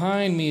Left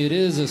Behind Me. It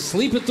is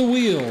Asleep at the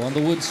Wheel on the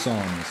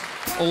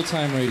WoodSongs, Old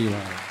Time Radio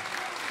Hour.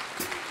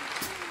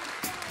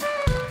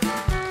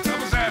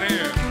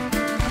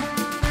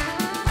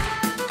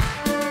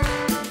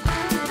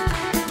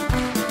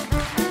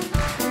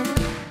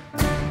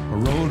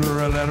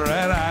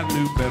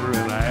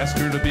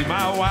 be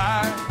my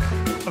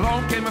wife.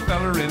 Along came a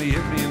feller and he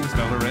hit me in the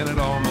stellar and it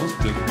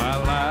almost took my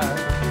life.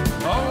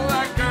 Oh,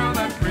 that girl,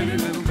 that pretty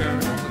little girl,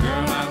 the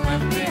girl I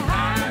left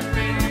behind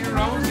me,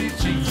 rosy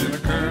cheeks and her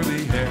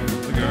curly hair,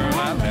 the girl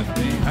I left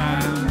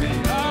behind me.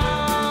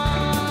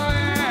 Oh,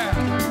 yeah.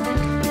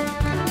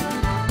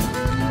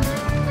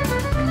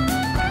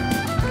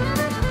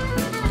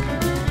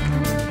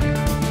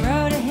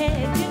 Rode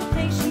ahead to the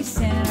place she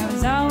said I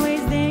was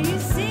always there, you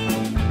see.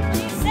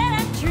 She said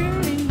I'm true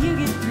and you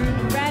get through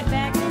right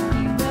back and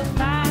you will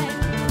find.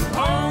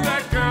 Oh,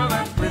 that girl,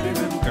 that pretty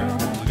little girl,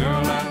 the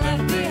girl I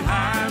left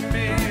behind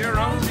me, her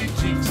rosy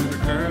cheeks and her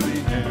curly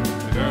hair,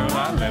 the girl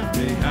I left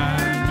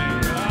behind me.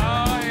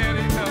 Oh, yeah,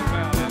 they tell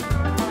about it.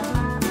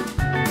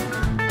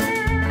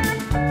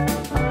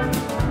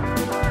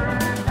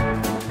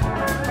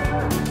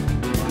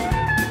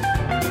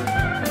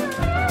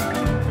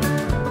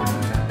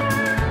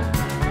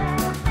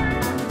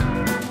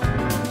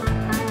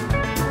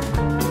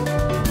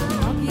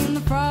 Monkey and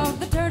the frog,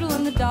 the turtle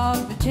and the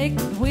dog, the chick,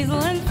 the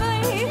weasel and the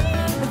flea,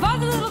 the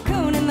fuzzy little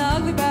coon and the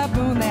ugly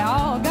baboon, they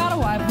all got a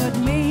wife but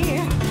me.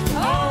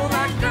 Oh,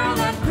 that girl,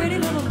 that pretty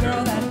little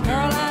girl, that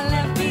girl I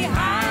left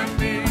behind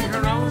me,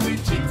 Her rosy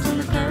cheeks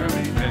and her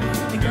curly hair,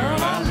 the girl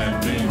I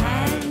left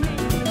behind me.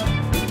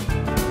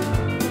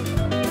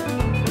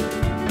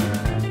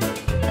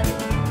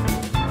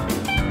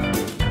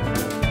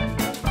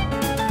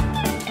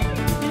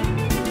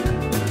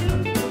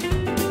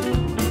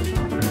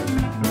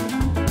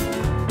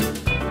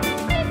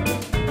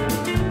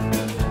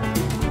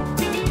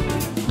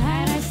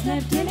 Night I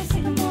slept in a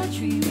sycamore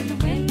tree with the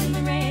wind and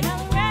the rain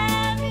all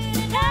around me.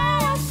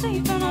 Tonight I'll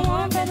sleep on a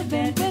warm feather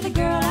bed with the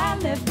girl I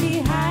left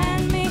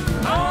behind me.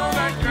 Oh,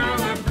 that girl,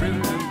 that pretty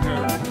little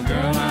girl, the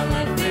girl I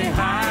left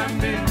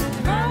behind me,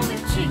 Rosy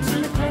cheeks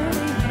and the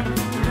curly hair,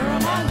 the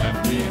girl I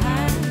left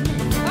behind me.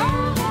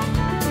 Oh,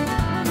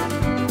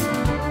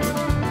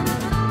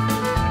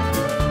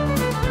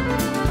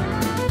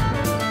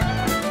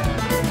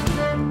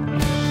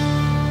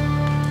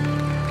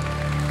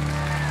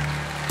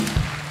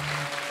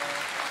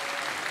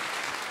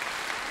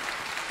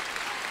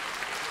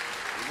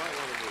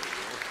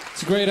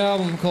 It's a great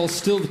album called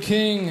Still the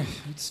King.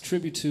 It's a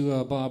tribute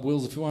to Bob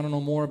Wills. If you want to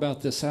know more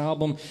about this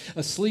album,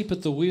 Asleep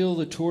at the Wheel,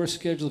 the tour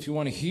schedule, if you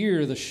want to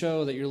hear the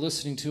show that you're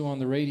listening to on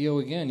the radio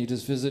again, you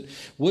just visit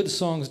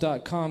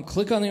woodsongs.com,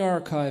 click on the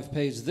archive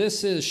page.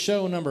 This is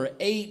show number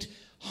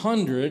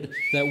 800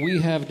 that we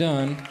have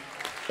done.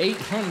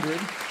 800.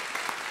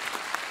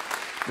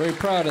 Very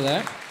proud of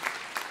that.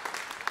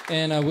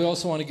 And we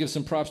also want to give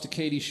some props to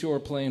Katie Shore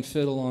playing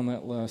fiddle on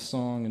that last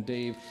song, and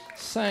Dave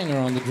Sanger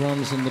on the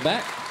drums in the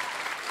back.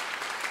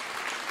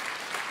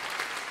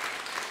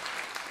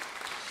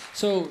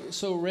 So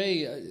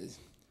Ray,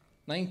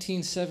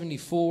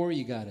 1974,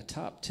 you got a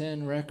top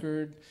 10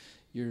 record,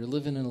 you're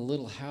living in a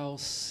little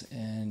house,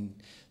 and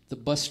the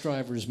bus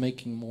driver's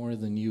making more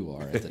than you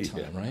are at the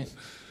time, right?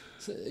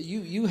 So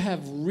you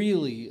have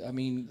really, I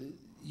mean,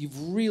 you've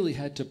really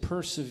had to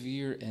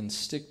persevere and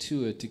stick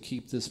to it to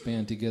keep this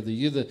band together.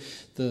 You're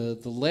the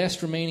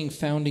last remaining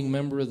founding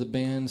member of the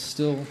band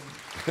still.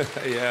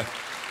 Yeah,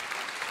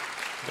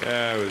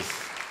 I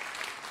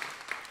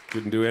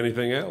couldn't do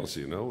anything else,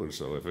 you know, and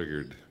so I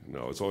figured,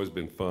 no, it's always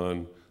been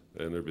fun,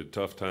 and there've been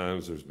tough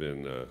times. There's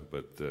been,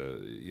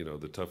 you know,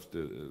 the tough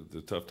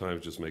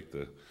times just make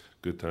the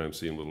good times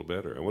seem a little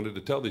better. I wanted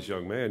to tell this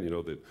young man, you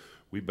know, that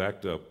we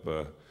backed up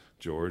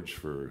George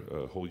for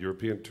a whole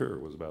European tour.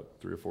 It was about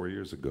 3 or 4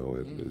 years ago,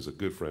 and he was a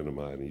good friend of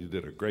mine, and he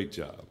did a great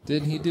job.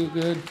 Didn't he do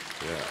good?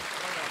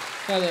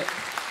 Yeah.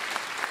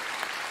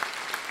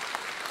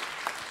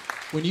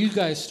 When you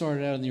guys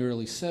started out in the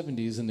early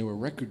 70s and there were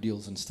record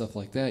deals and stuff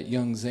like that,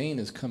 Young Zane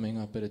is coming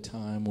up at a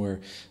time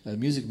where the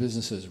music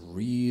business has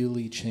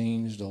really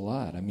changed a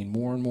lot. I mean,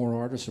 more and more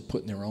artists are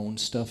putting their own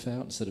stuff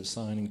out instead of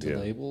signing to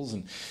labels,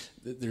 and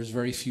there's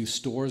very few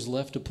stores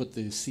left to put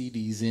the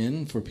CDs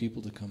in for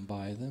people to come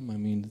buy them. I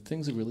mean,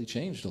 things have really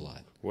changed a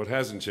lot. What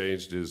hasn't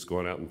changed is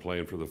going out and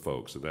playing for the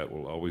folks, and that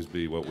will always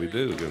be what we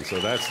do. And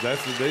so that's the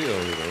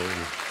deal, you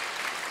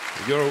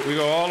know. We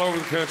go all over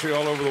the country,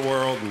 all over the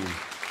world,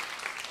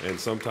 and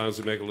sometimes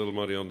we make a little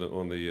money on the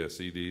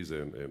CDs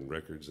and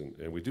records,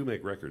 and we do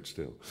make records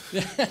still.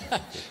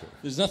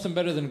 There's nothing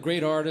better than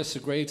great artists, a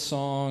great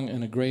song,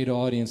 and a great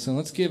audience. And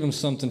let's give them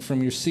something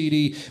from your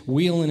CD,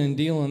 Wheelin' and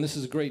Dealin'. This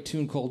is a great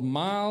tune called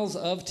Miles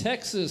of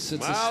Texas.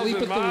 It's Asleep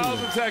at the Wheel. Miles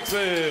of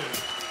Texas.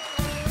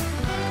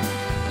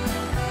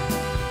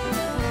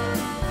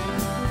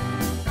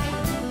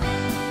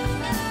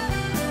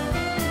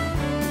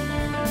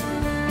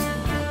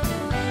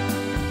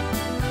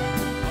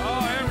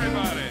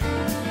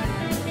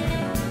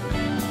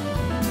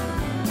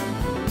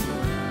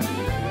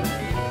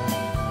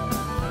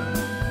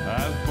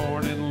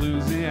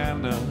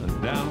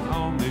 Down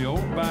on the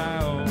old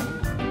bayou,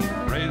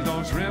 raised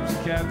on shrimps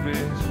and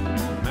catfish,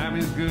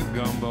 Mammy's good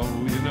gumbo.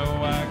 You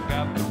know I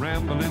got the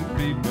rambling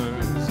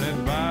fever,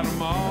 said bite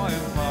 'em all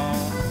and fall.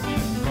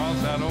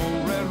 Across that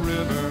old Red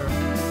River,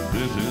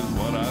 this is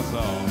what I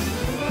saw.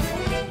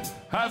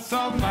 I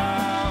saw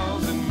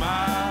miles and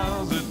miles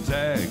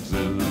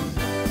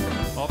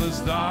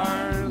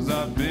stars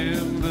up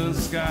in the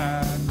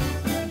sky.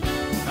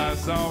 I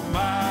saw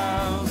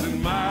miles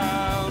and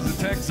miles of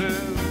Texas.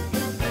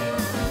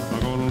 I'm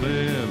gonna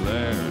live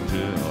there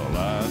till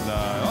I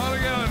die. All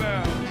together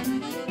now.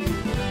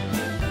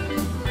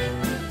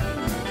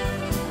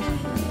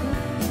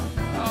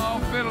 Oh,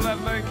 fiddle that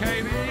thing,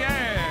 Katie, yeah.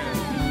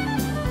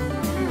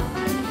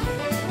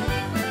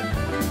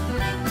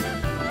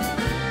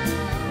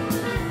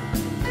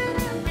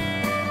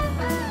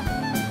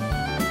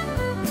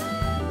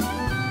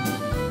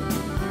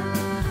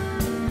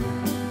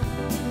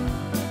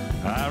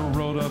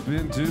 Up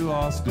into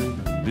Austin,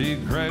 the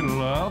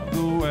cradle of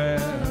the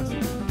West.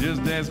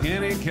 Just ask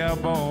any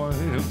cowboy,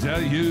 he'll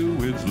tell you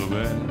it's the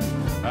best.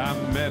 I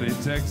met a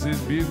Texas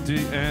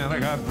beauty and I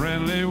got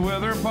friendly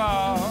with her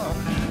pa.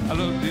 I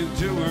looked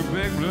into her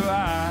big blue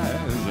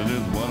eyes and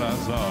it's what I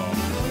saw.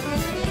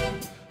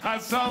 I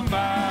saw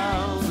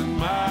miles and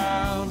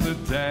miles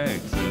of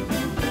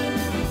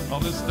Texas, all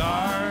the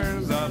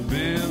stars up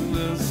in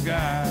the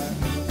sky.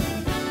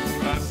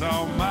 I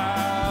saw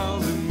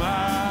miles and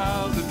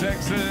miles of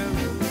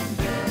Texas.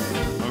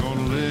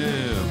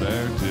 Live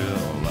there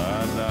till I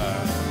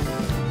die.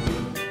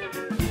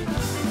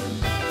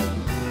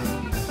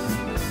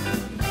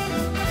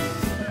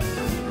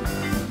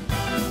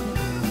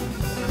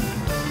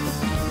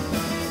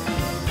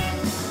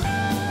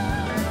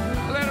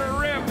 Let her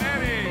rip,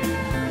 Eddie.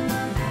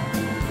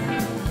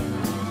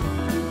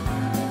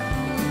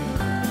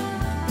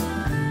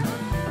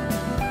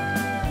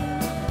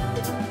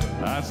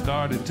 I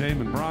started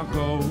taming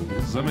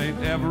broncos. I made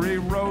every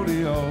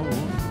rodeo.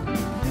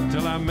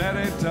 Till I met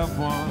a tough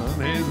one,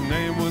 his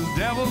name was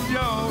Devil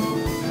Joe.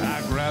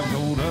 I grabbed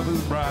hold of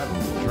his bridle,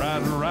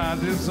 tried to ride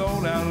this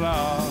old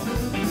outlaw.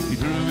 He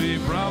threw me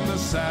from the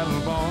saddle,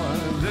 boy,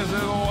 this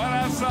is what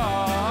I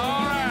saw.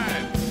 All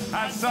right,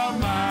 I saw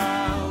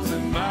miles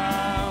and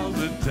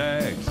miles of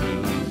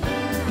Texas,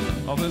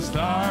 all the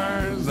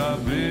stars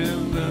up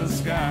in the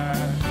sky.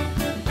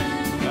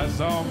 I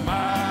saw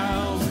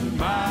miles and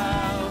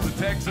miles of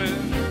Texas,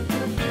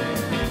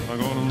 I'm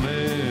gonna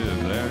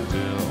live there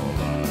till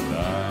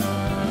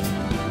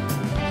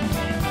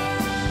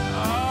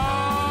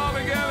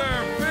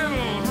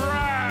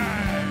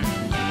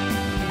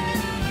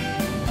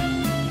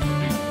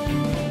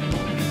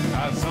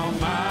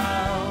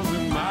miles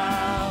and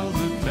miles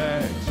of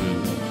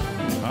Texas.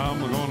 I'm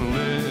gonna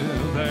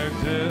live there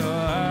till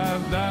I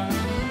die.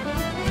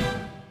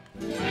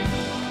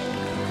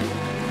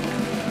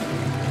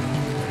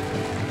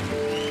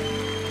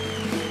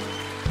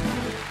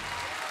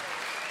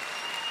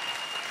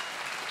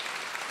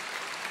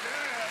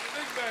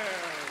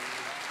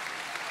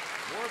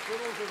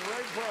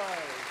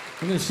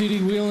 From the CD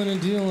Wheelin' and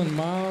Dealin',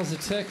 Miles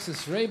of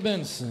Texas, Ray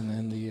Benson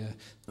and the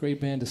great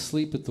band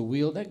Asleep at the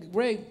Wheel.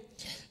 Ray,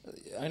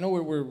 I know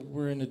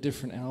we're in a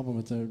different album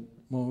at the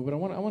moment, but I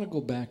want to go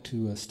back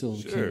to Still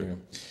the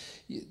King.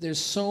 There's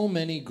so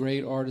many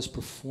great artists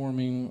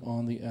performing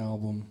on the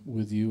album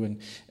with you, and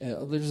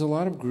there's a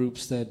lot of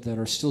groups that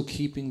are still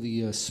keeping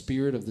the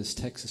spirit of this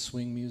Texas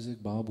swing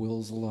music. Bob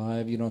Will's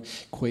alive, you know.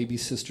 QUEBE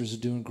Sisters are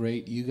doing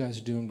great. You guys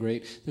are doing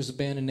great. There's a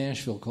band in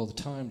Nashville called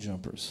the Time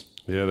Jumpers.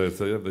 Yeah, they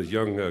have this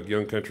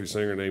young country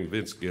singer named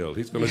Vince Gill.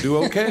 He's going to do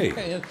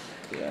okay.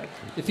 Yeah.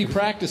 If he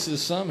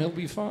practices some, he'll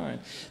be fine.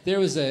 There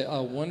was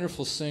a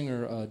wonderful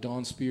singer,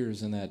 Dawn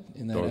Spears, in that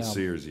Dawn album.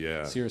 Sears,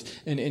 yeah. Sears,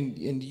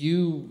 and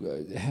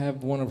you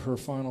have one of her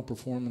final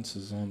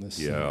performances on this.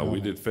 Yeah, we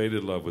did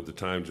 "Faded Love" with the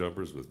Time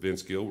Jumpers with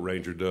Vince Gill.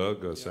 Ranger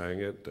Doug sang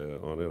it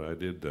on it. I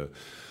did.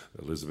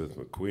 Elizabeth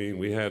McQueen.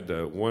 We had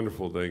a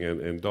wonderful thing,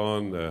 and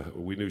Dawn,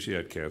 we knew she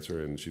had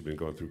cancer and she'd been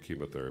going through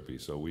chemotherapy,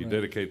 so we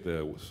dedicate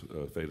the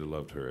Faded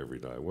Love to her every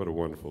night. What a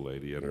wonderful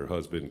lady, and her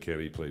husband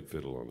Kenny played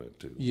fiddle on it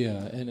too.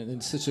 Yeah,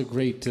 and such a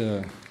great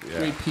people.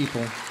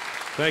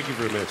 Thank you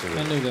for mentioning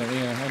that. I knew that.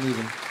 Yeah, I knew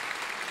them.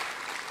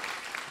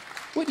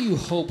 What do you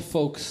hope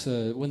folks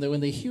when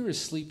they hear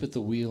Asleep at the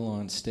Wheel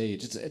on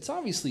stage? It's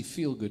obviously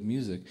feel good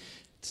music.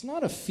 It's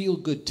not a feel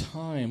good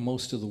time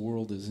most of the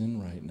world is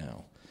in right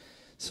now.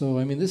 So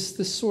I mean,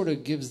 this sort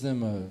of gives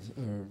them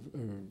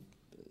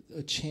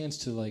a chance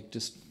to like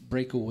just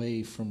break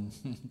away from.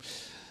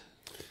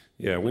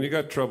 Yeah, when you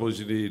got troubles,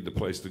 you need a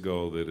place to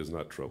go that is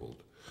not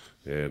troubled,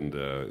 and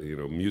you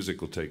know,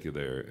 music will take you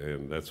there,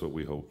 and that's what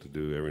we hope to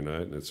do every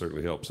night, and it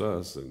certainly helps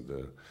us. And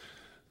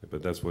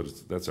but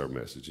that's our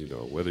message, you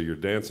know. Whether you're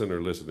dancing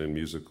or listening,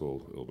 music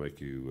will make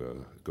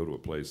you go to a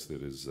place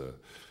that is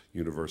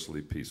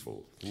universally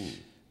peaceful.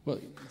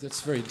 Well,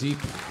 that's very deep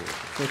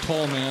for a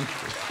tall man.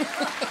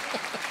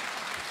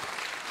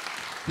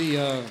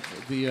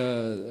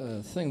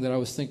 The thing that I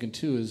was thinking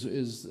too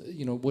is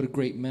you know, what a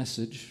great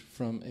message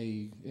from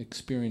a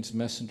experienced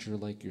messenger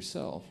like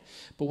yourself.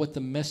 But what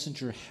the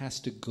messenger has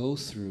to go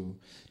through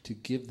to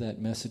give that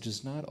message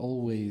is not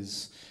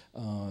always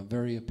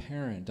very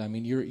apparent. I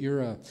mean,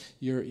 you're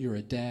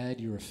a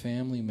dad, you're a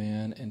family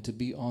man, and to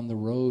be on the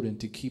road and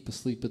to keep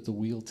Asleep at the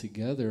Wheel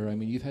together, I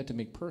mean, you've had to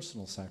make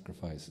personal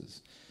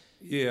sacrifices.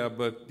 Yeah,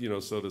 but,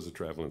 so does a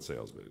traveling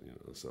salesman,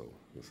 so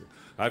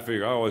I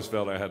figure I always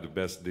felt I had the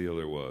best deal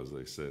there was.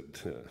 They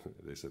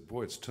said,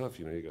 boy, it's tough,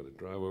 you got to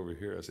drive over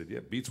here. I said, yeah,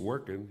 beats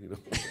working,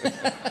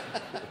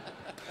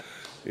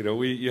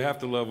 You have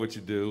to love what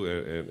you do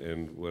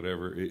and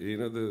whatever.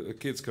 The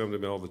kids come to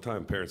me all the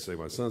time. Parents say,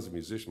 my son's a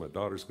musician, my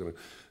daughter's going to.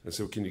 I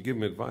said, well, can you give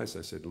them advice?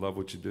 I said, love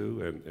what you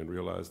do and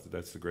realize that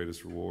that's the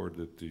greatest reward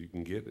that you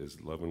can get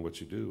is loving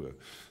what you do.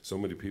 So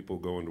many people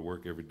go into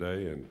work every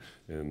day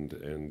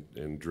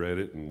and dread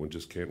it and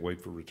just can't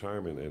wait for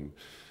retirement.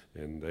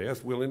 And they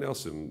asked Willie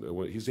Nelson,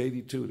 he's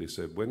 82, they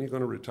said, when are you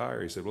going to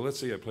retire? He said, well, let's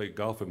say I play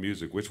golf and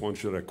music. Which one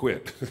should I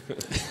quit?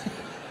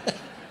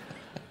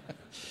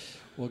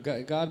 Well,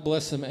 God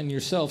bless him and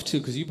yourself, too,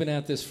 because you've been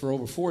at this for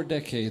over 4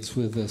 decades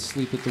with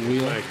Sleep at the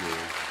Wheel. Thank you.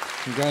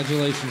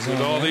 Congratulations on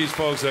with all that. these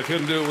folks. I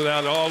couldn't do it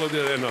without all of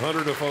it and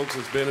 100 of folks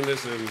that's been in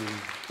this, and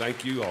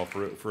thank you all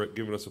for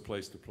giving us a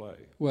place to play.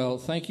 Well,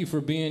 thank you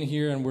for being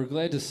here, and we're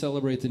glad to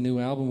celebrate the new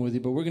album with you,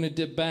 but we're going to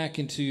dip back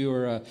into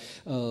your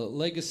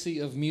legacy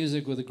of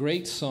music with a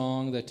great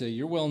song that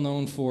you're well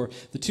known for.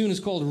 The tune is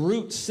called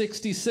Route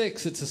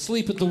 66. It's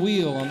Asleep at the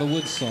Wheel on the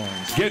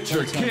WoodSongs. Get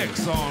your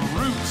kicks on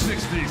Route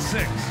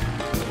 66.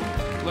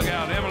 Look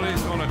out,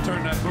 Emily's going to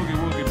turn that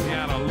boogie-woogie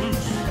piano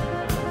loose.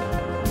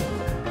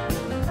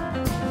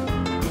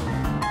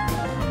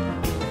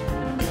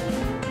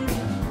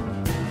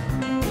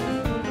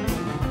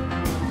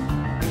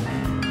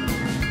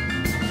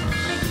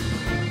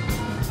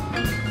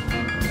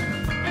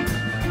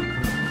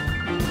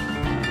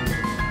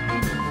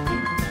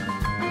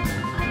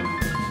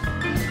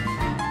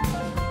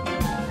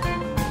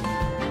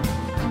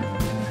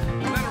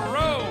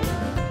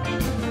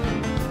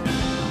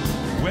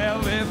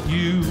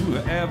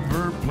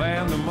 Ever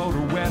plan to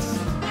motor west?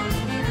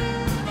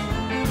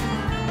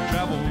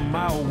 Travel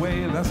my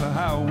way, that's a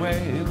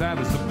highway, that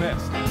is the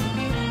best.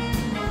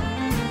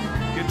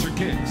 Get your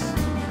kicks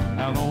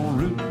out on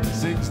Route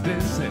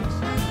 66.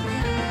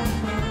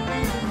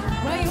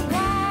 Well, you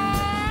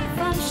ride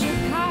from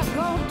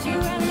Chicago to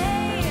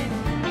LA,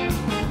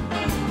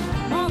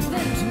 more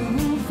than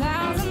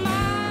 2,000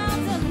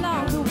 miles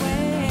along the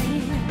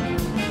way.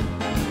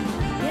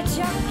 Get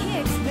your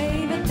kicks,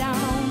 baby, down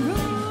on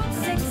Route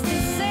 66.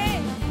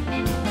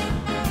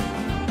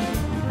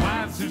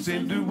 Suits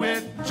in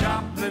DeWitt,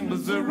 Joplin,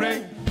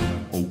 Missouri.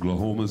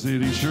 Oklahoma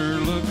City sure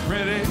look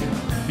pretty.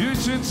 You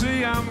should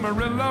see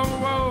Amarillo,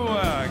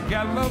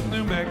 Gallup,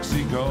 New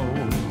Mexico.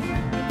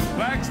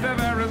 Flagstaff,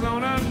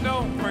 Arizona,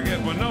 don't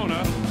forget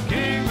Winona.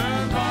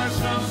 Kingman,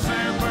 Barstow,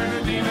 San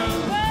Bernardino.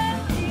 Well,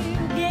 you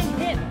get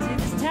hip to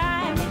this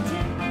time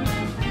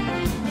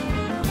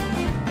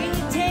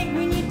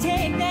when you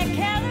take that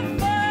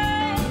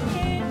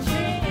California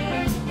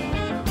trip.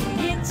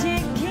 Get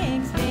your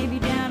kicks, baby,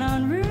 down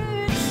on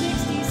Route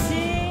 66.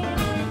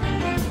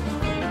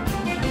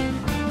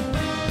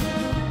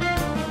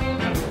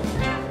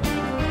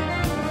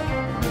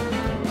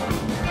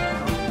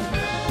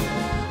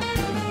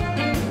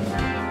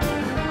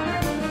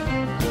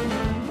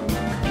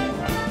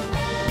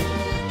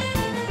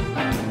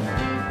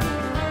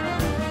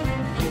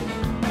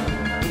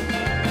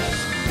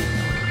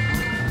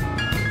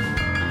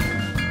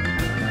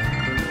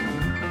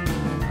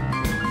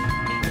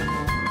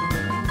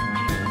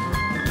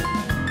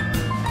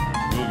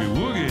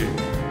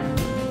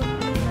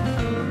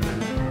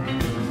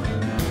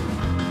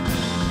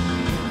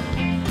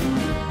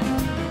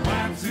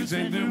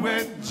 St.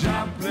 Louis,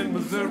 Joplin,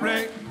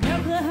 Missouri.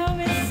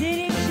 Oklahoma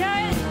City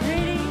sure is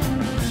pretty.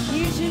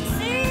 You should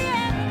see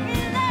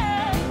Amarillo,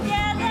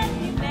 Gallup,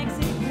 New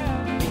Mexico.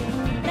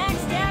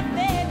 Flagstaff,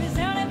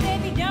 Arizona,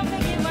 baby, don't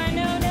forget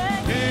Winona.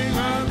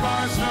 Kingman,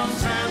 Barstow,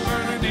 San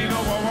Bernardino.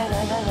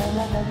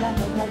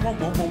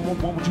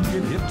 Won't you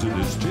get hip to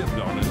this tip,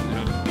 darling?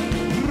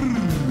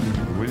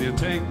 When you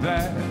take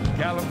that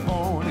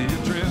California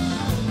trip,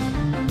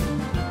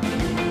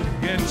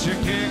 get your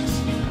kicks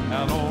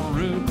out on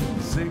Route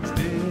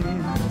 66.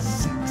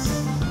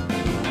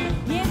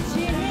 Get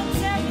your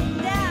hips up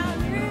and down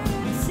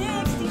Route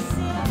 66.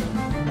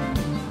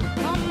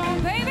 Come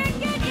on, baby,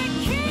 get your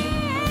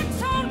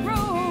kicks on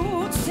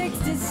Route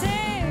 66.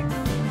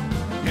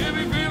 Get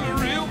me feeling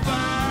real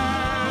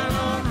fine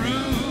on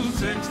Route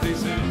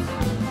 66.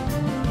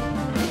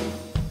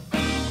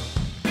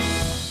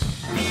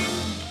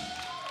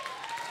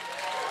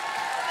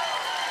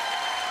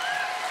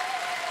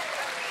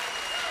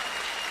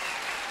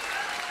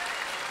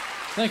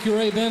 Thank you,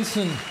 Ray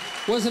Benson.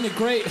 Wasn't it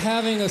great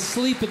having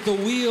Asleep at the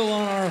Wheel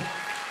on our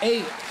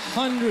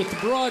 800th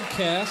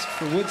broadcast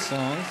for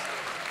WoodSongs?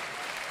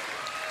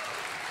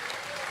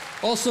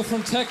 Also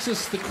from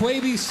Texas, the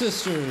QUEBE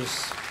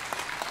Sisters.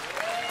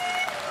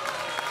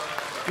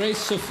 Grace,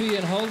 Sophia,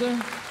 and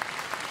Hulda.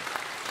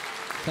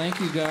 Thank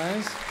you,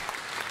 guys.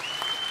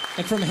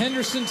 And from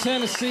Henderson,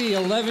 Tennessee,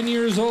 11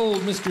 years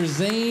old, Mr.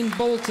 Zane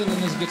Bolton and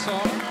his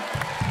guitar.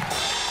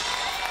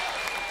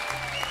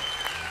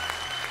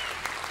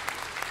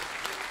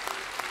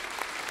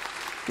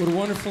 What a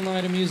wonderful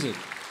night of music.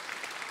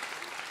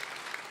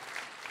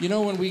 You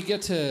know, when we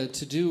get to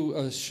do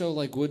a show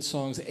like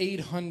WoodSongs,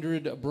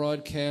 800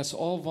 broadcasts,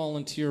 all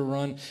volunteer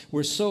run,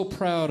 we're so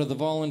proud of the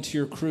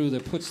volunteer crew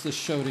that puts this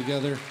show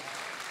together.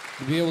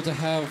 To be able to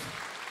have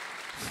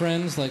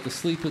friends like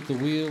Asleep at the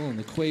Wheel and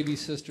the QUEBE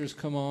Sisters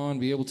come on,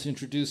 be able to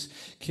introduce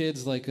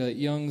kids like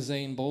young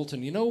Zane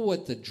Bolton. You know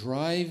what the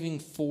driving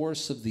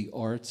force of the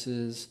arts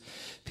is?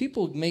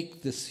 People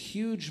make this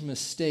huge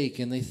mistake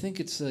and they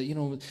think it's,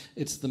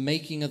 it's the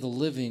making of the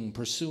living,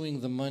 pursuing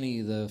the money,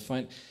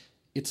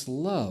 It's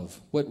love.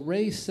 What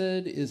Ray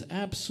said is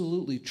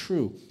absolutely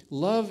true.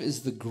 Love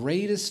is the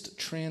greatest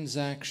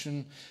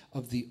transaction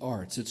of the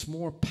arts. It's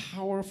more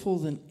powerful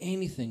than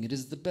anything. It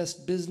is the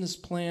best business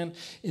plan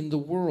in the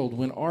world.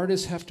 When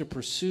artists have to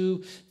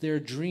pursue their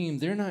dream,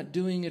 they're not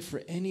doing it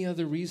for any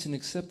other reason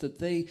except that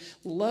they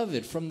love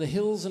it. From the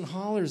hills and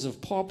hollers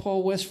of Paw Paw,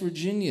 West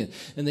Virginia,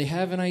 and they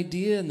have an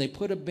idea and they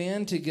put a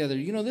band together.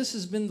 You know, this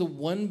has been the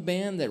one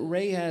band that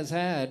Ray has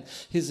had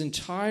his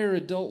entire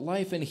adult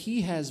life, and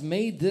he has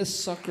made this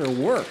sucker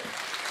work.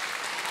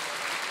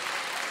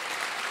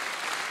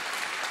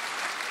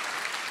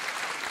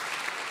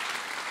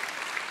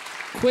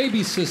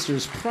 QUEBE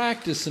Sisters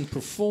practice and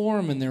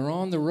perform, and they're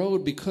on the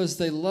road because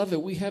they love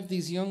it. We have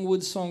these young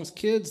WoodSongs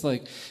kids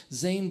like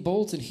Zane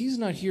Bolton. He's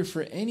not here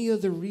for any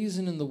other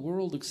reason in the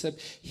world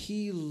except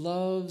he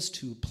loves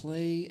to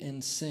play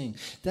and sing.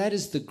 That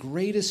is the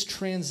greatest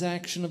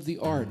transaction of the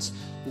arts.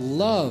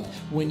 Love.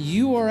 When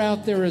you are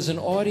out there as an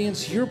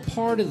audience, you're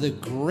part of the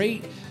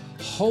great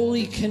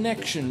holy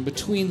connection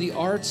between the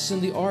arts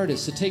and the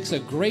artist. It takes a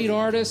great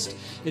artist,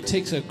 it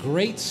takes a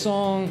great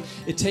song,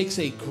 it takes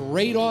a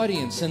great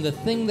audience, and the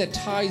thing that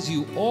ties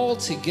you all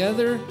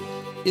together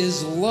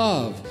is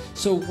love.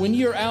 So when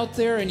you're out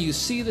there and you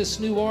see this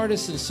new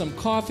artist in some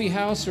coffee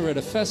house or at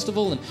a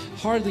festival and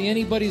hardly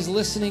anybody's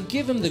listening,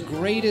 give him the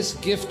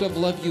greatest gift of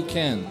love you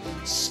can.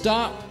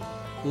 Stop,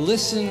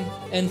 listen,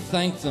 and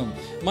thank them.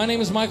 My name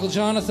is Michael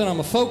Jonathan. I'm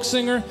a folk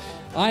singer.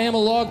 I am a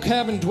log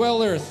cabin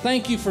dweller.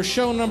 Thank you for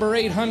show number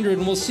 800,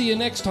 and we'll see you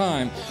next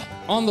time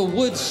on the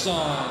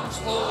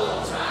WoodSongs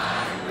Old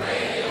Time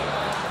Radio.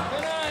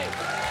 Good night.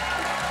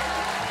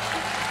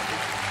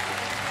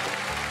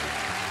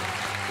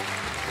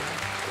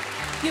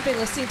 You've been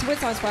listening to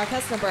WoodSongs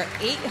broadcast number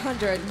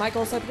 800.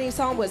 Michael's opening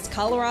song was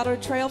Colorado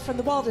Trail from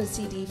the Walden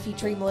CD,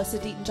 featuring Melissa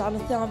Deaton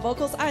Jonathan on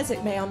vocals,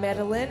 Isaac May on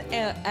mandolin,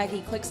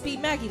 Aggie Clickspeed,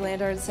 Maggie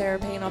Lander, and Sarah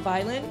Payne on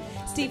violin,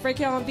 Steve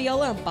Rickey on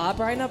viola, and Bob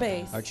Ryan on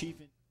bass. Our chief.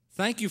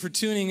 Thank you for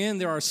tuning in.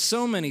 There are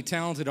so many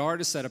talented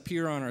artists that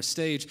appear on our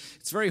stage.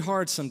 It's very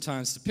hard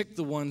sometimes to pick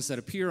the ones that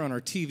appear on our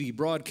TV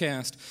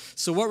broadcast.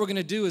 So what we're going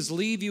to do is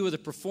leave you with a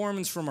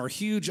performance from our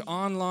huge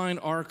online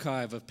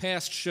archive of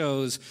past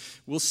shows.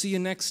 We'll see you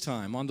next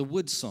time on the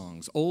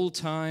WoodSongs Old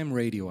Time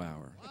Radio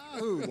Hour.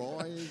 Wahoo,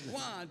 boys.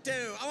 1, 2,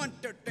 1,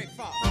 2, 3,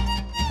 4.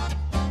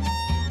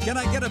 Can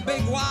I get a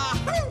big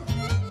wahoo?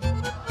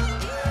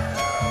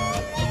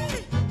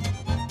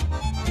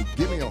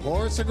 Give me a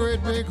horse, a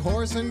great big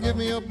horse, and give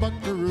me a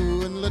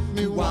buckaroo, and let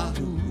me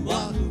wahoo,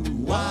 wahoo,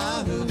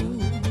 wahoo.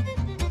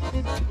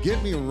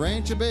 Give me a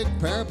ranch, a big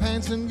pair of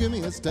pants, and give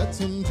me a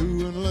Stetson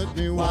too, and let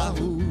me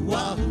wahoo,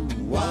 wahoo,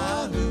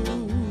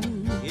 wahoo.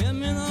 Give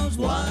me those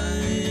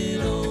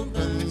wide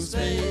open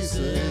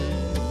spaces.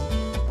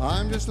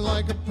 I'm just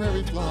like a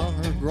prairie flower,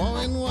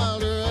 growing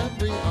wilder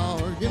every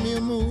hour. Give me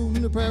a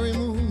moon, a prairie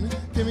moon,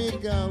 give me a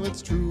gal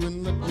that's true,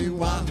 and let me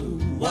wahoo,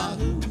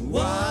 wahoo,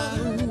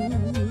 wahoo.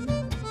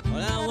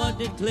 Now what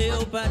did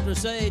Cleopatra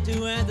say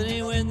to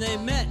Anthony when they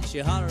met? She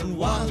hollered,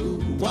 wahoo,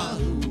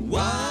 wahoo,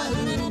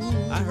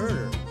 wahoo. I heard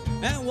her.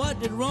 And what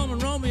did Roman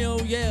Romeo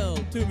yell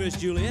to Miss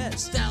Juliet?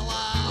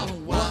 Stella,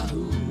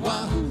 wahoo,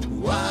 wahoo,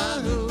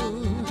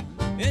 wahoo.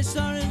 It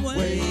started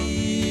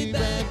way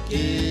back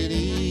in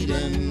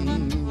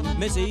Eden.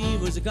 Miss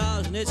Eve was the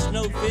cause and it's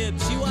no fib.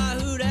 She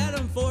wahooed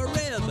Adam for a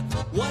rib.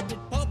 What did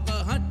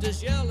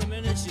Pocahontas yell the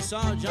minute she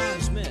saw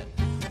John Smith?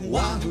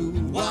 Wahoo,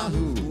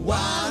 wahoo,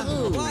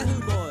 wahoo.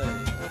 Wahoo, boy.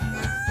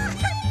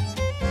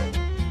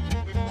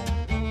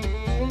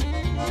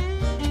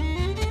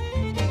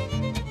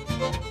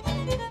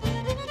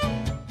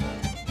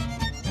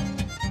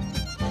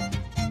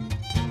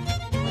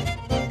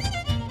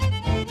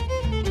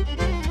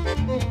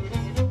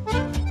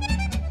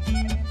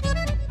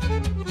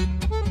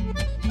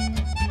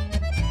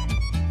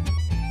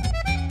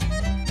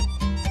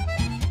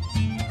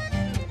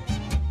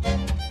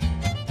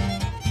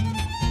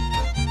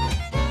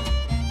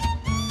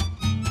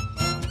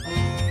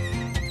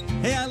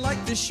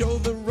 To show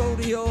the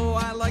rodeo,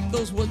 I like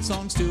those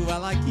WoodSongs too. I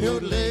like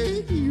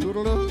yodelay,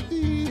 yodelay.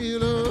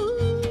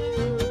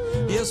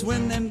 Yes,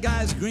 when them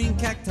guys green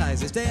cacti,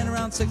 they stand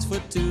around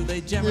 6'2",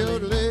 they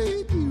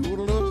generally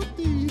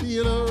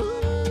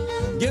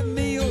give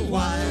me a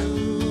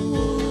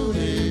wild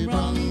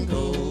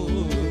bronco.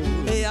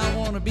 Hey, I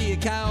wanna be a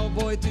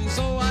cowboy too,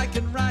 so I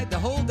can ride the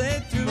whole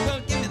day through.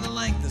 Well, give me the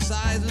length, the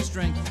size, and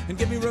strength, and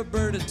give me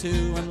Roberta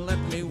too, and let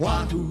me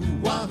wahoo,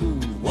 wahoo,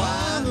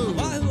 wahoo,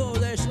 wahoo over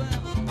there, Slim.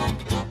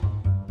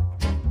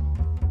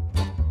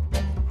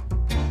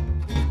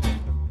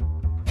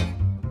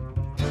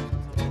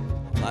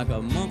 like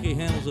a monkey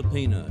handles a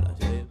peanut, I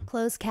tell you.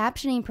 Closed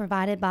captioning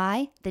provided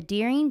by the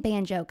Deering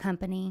Banjo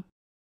Company.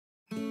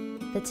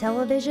 The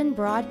television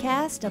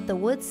broadcast of the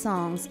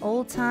WoodSongs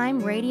Old Time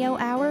Radio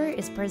Hour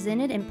is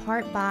presented in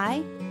part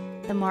by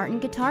the Martin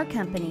Guitar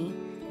Company,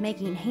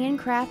 making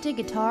handcrafted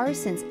guitars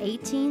since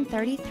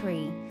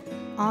 1833.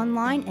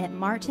 Online at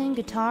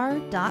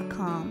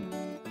martinguitar.com.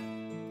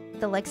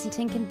 The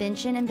Lexington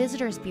Convention and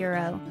Visitors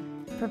Bureau,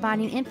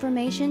 providing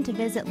information to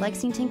visit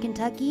Lexington,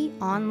 Kentucky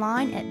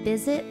online at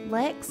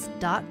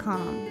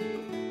visitlex.com.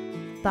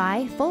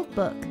 By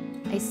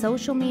Folkbook, a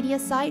social media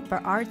site for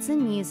arts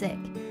and music,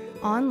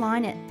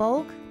 online at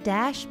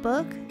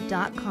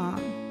folk-book.com.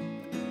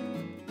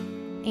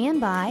 And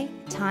by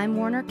Time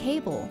Warner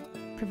Cable,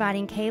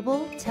 providing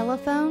cable,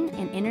 telephone,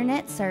 and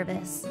internet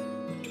service.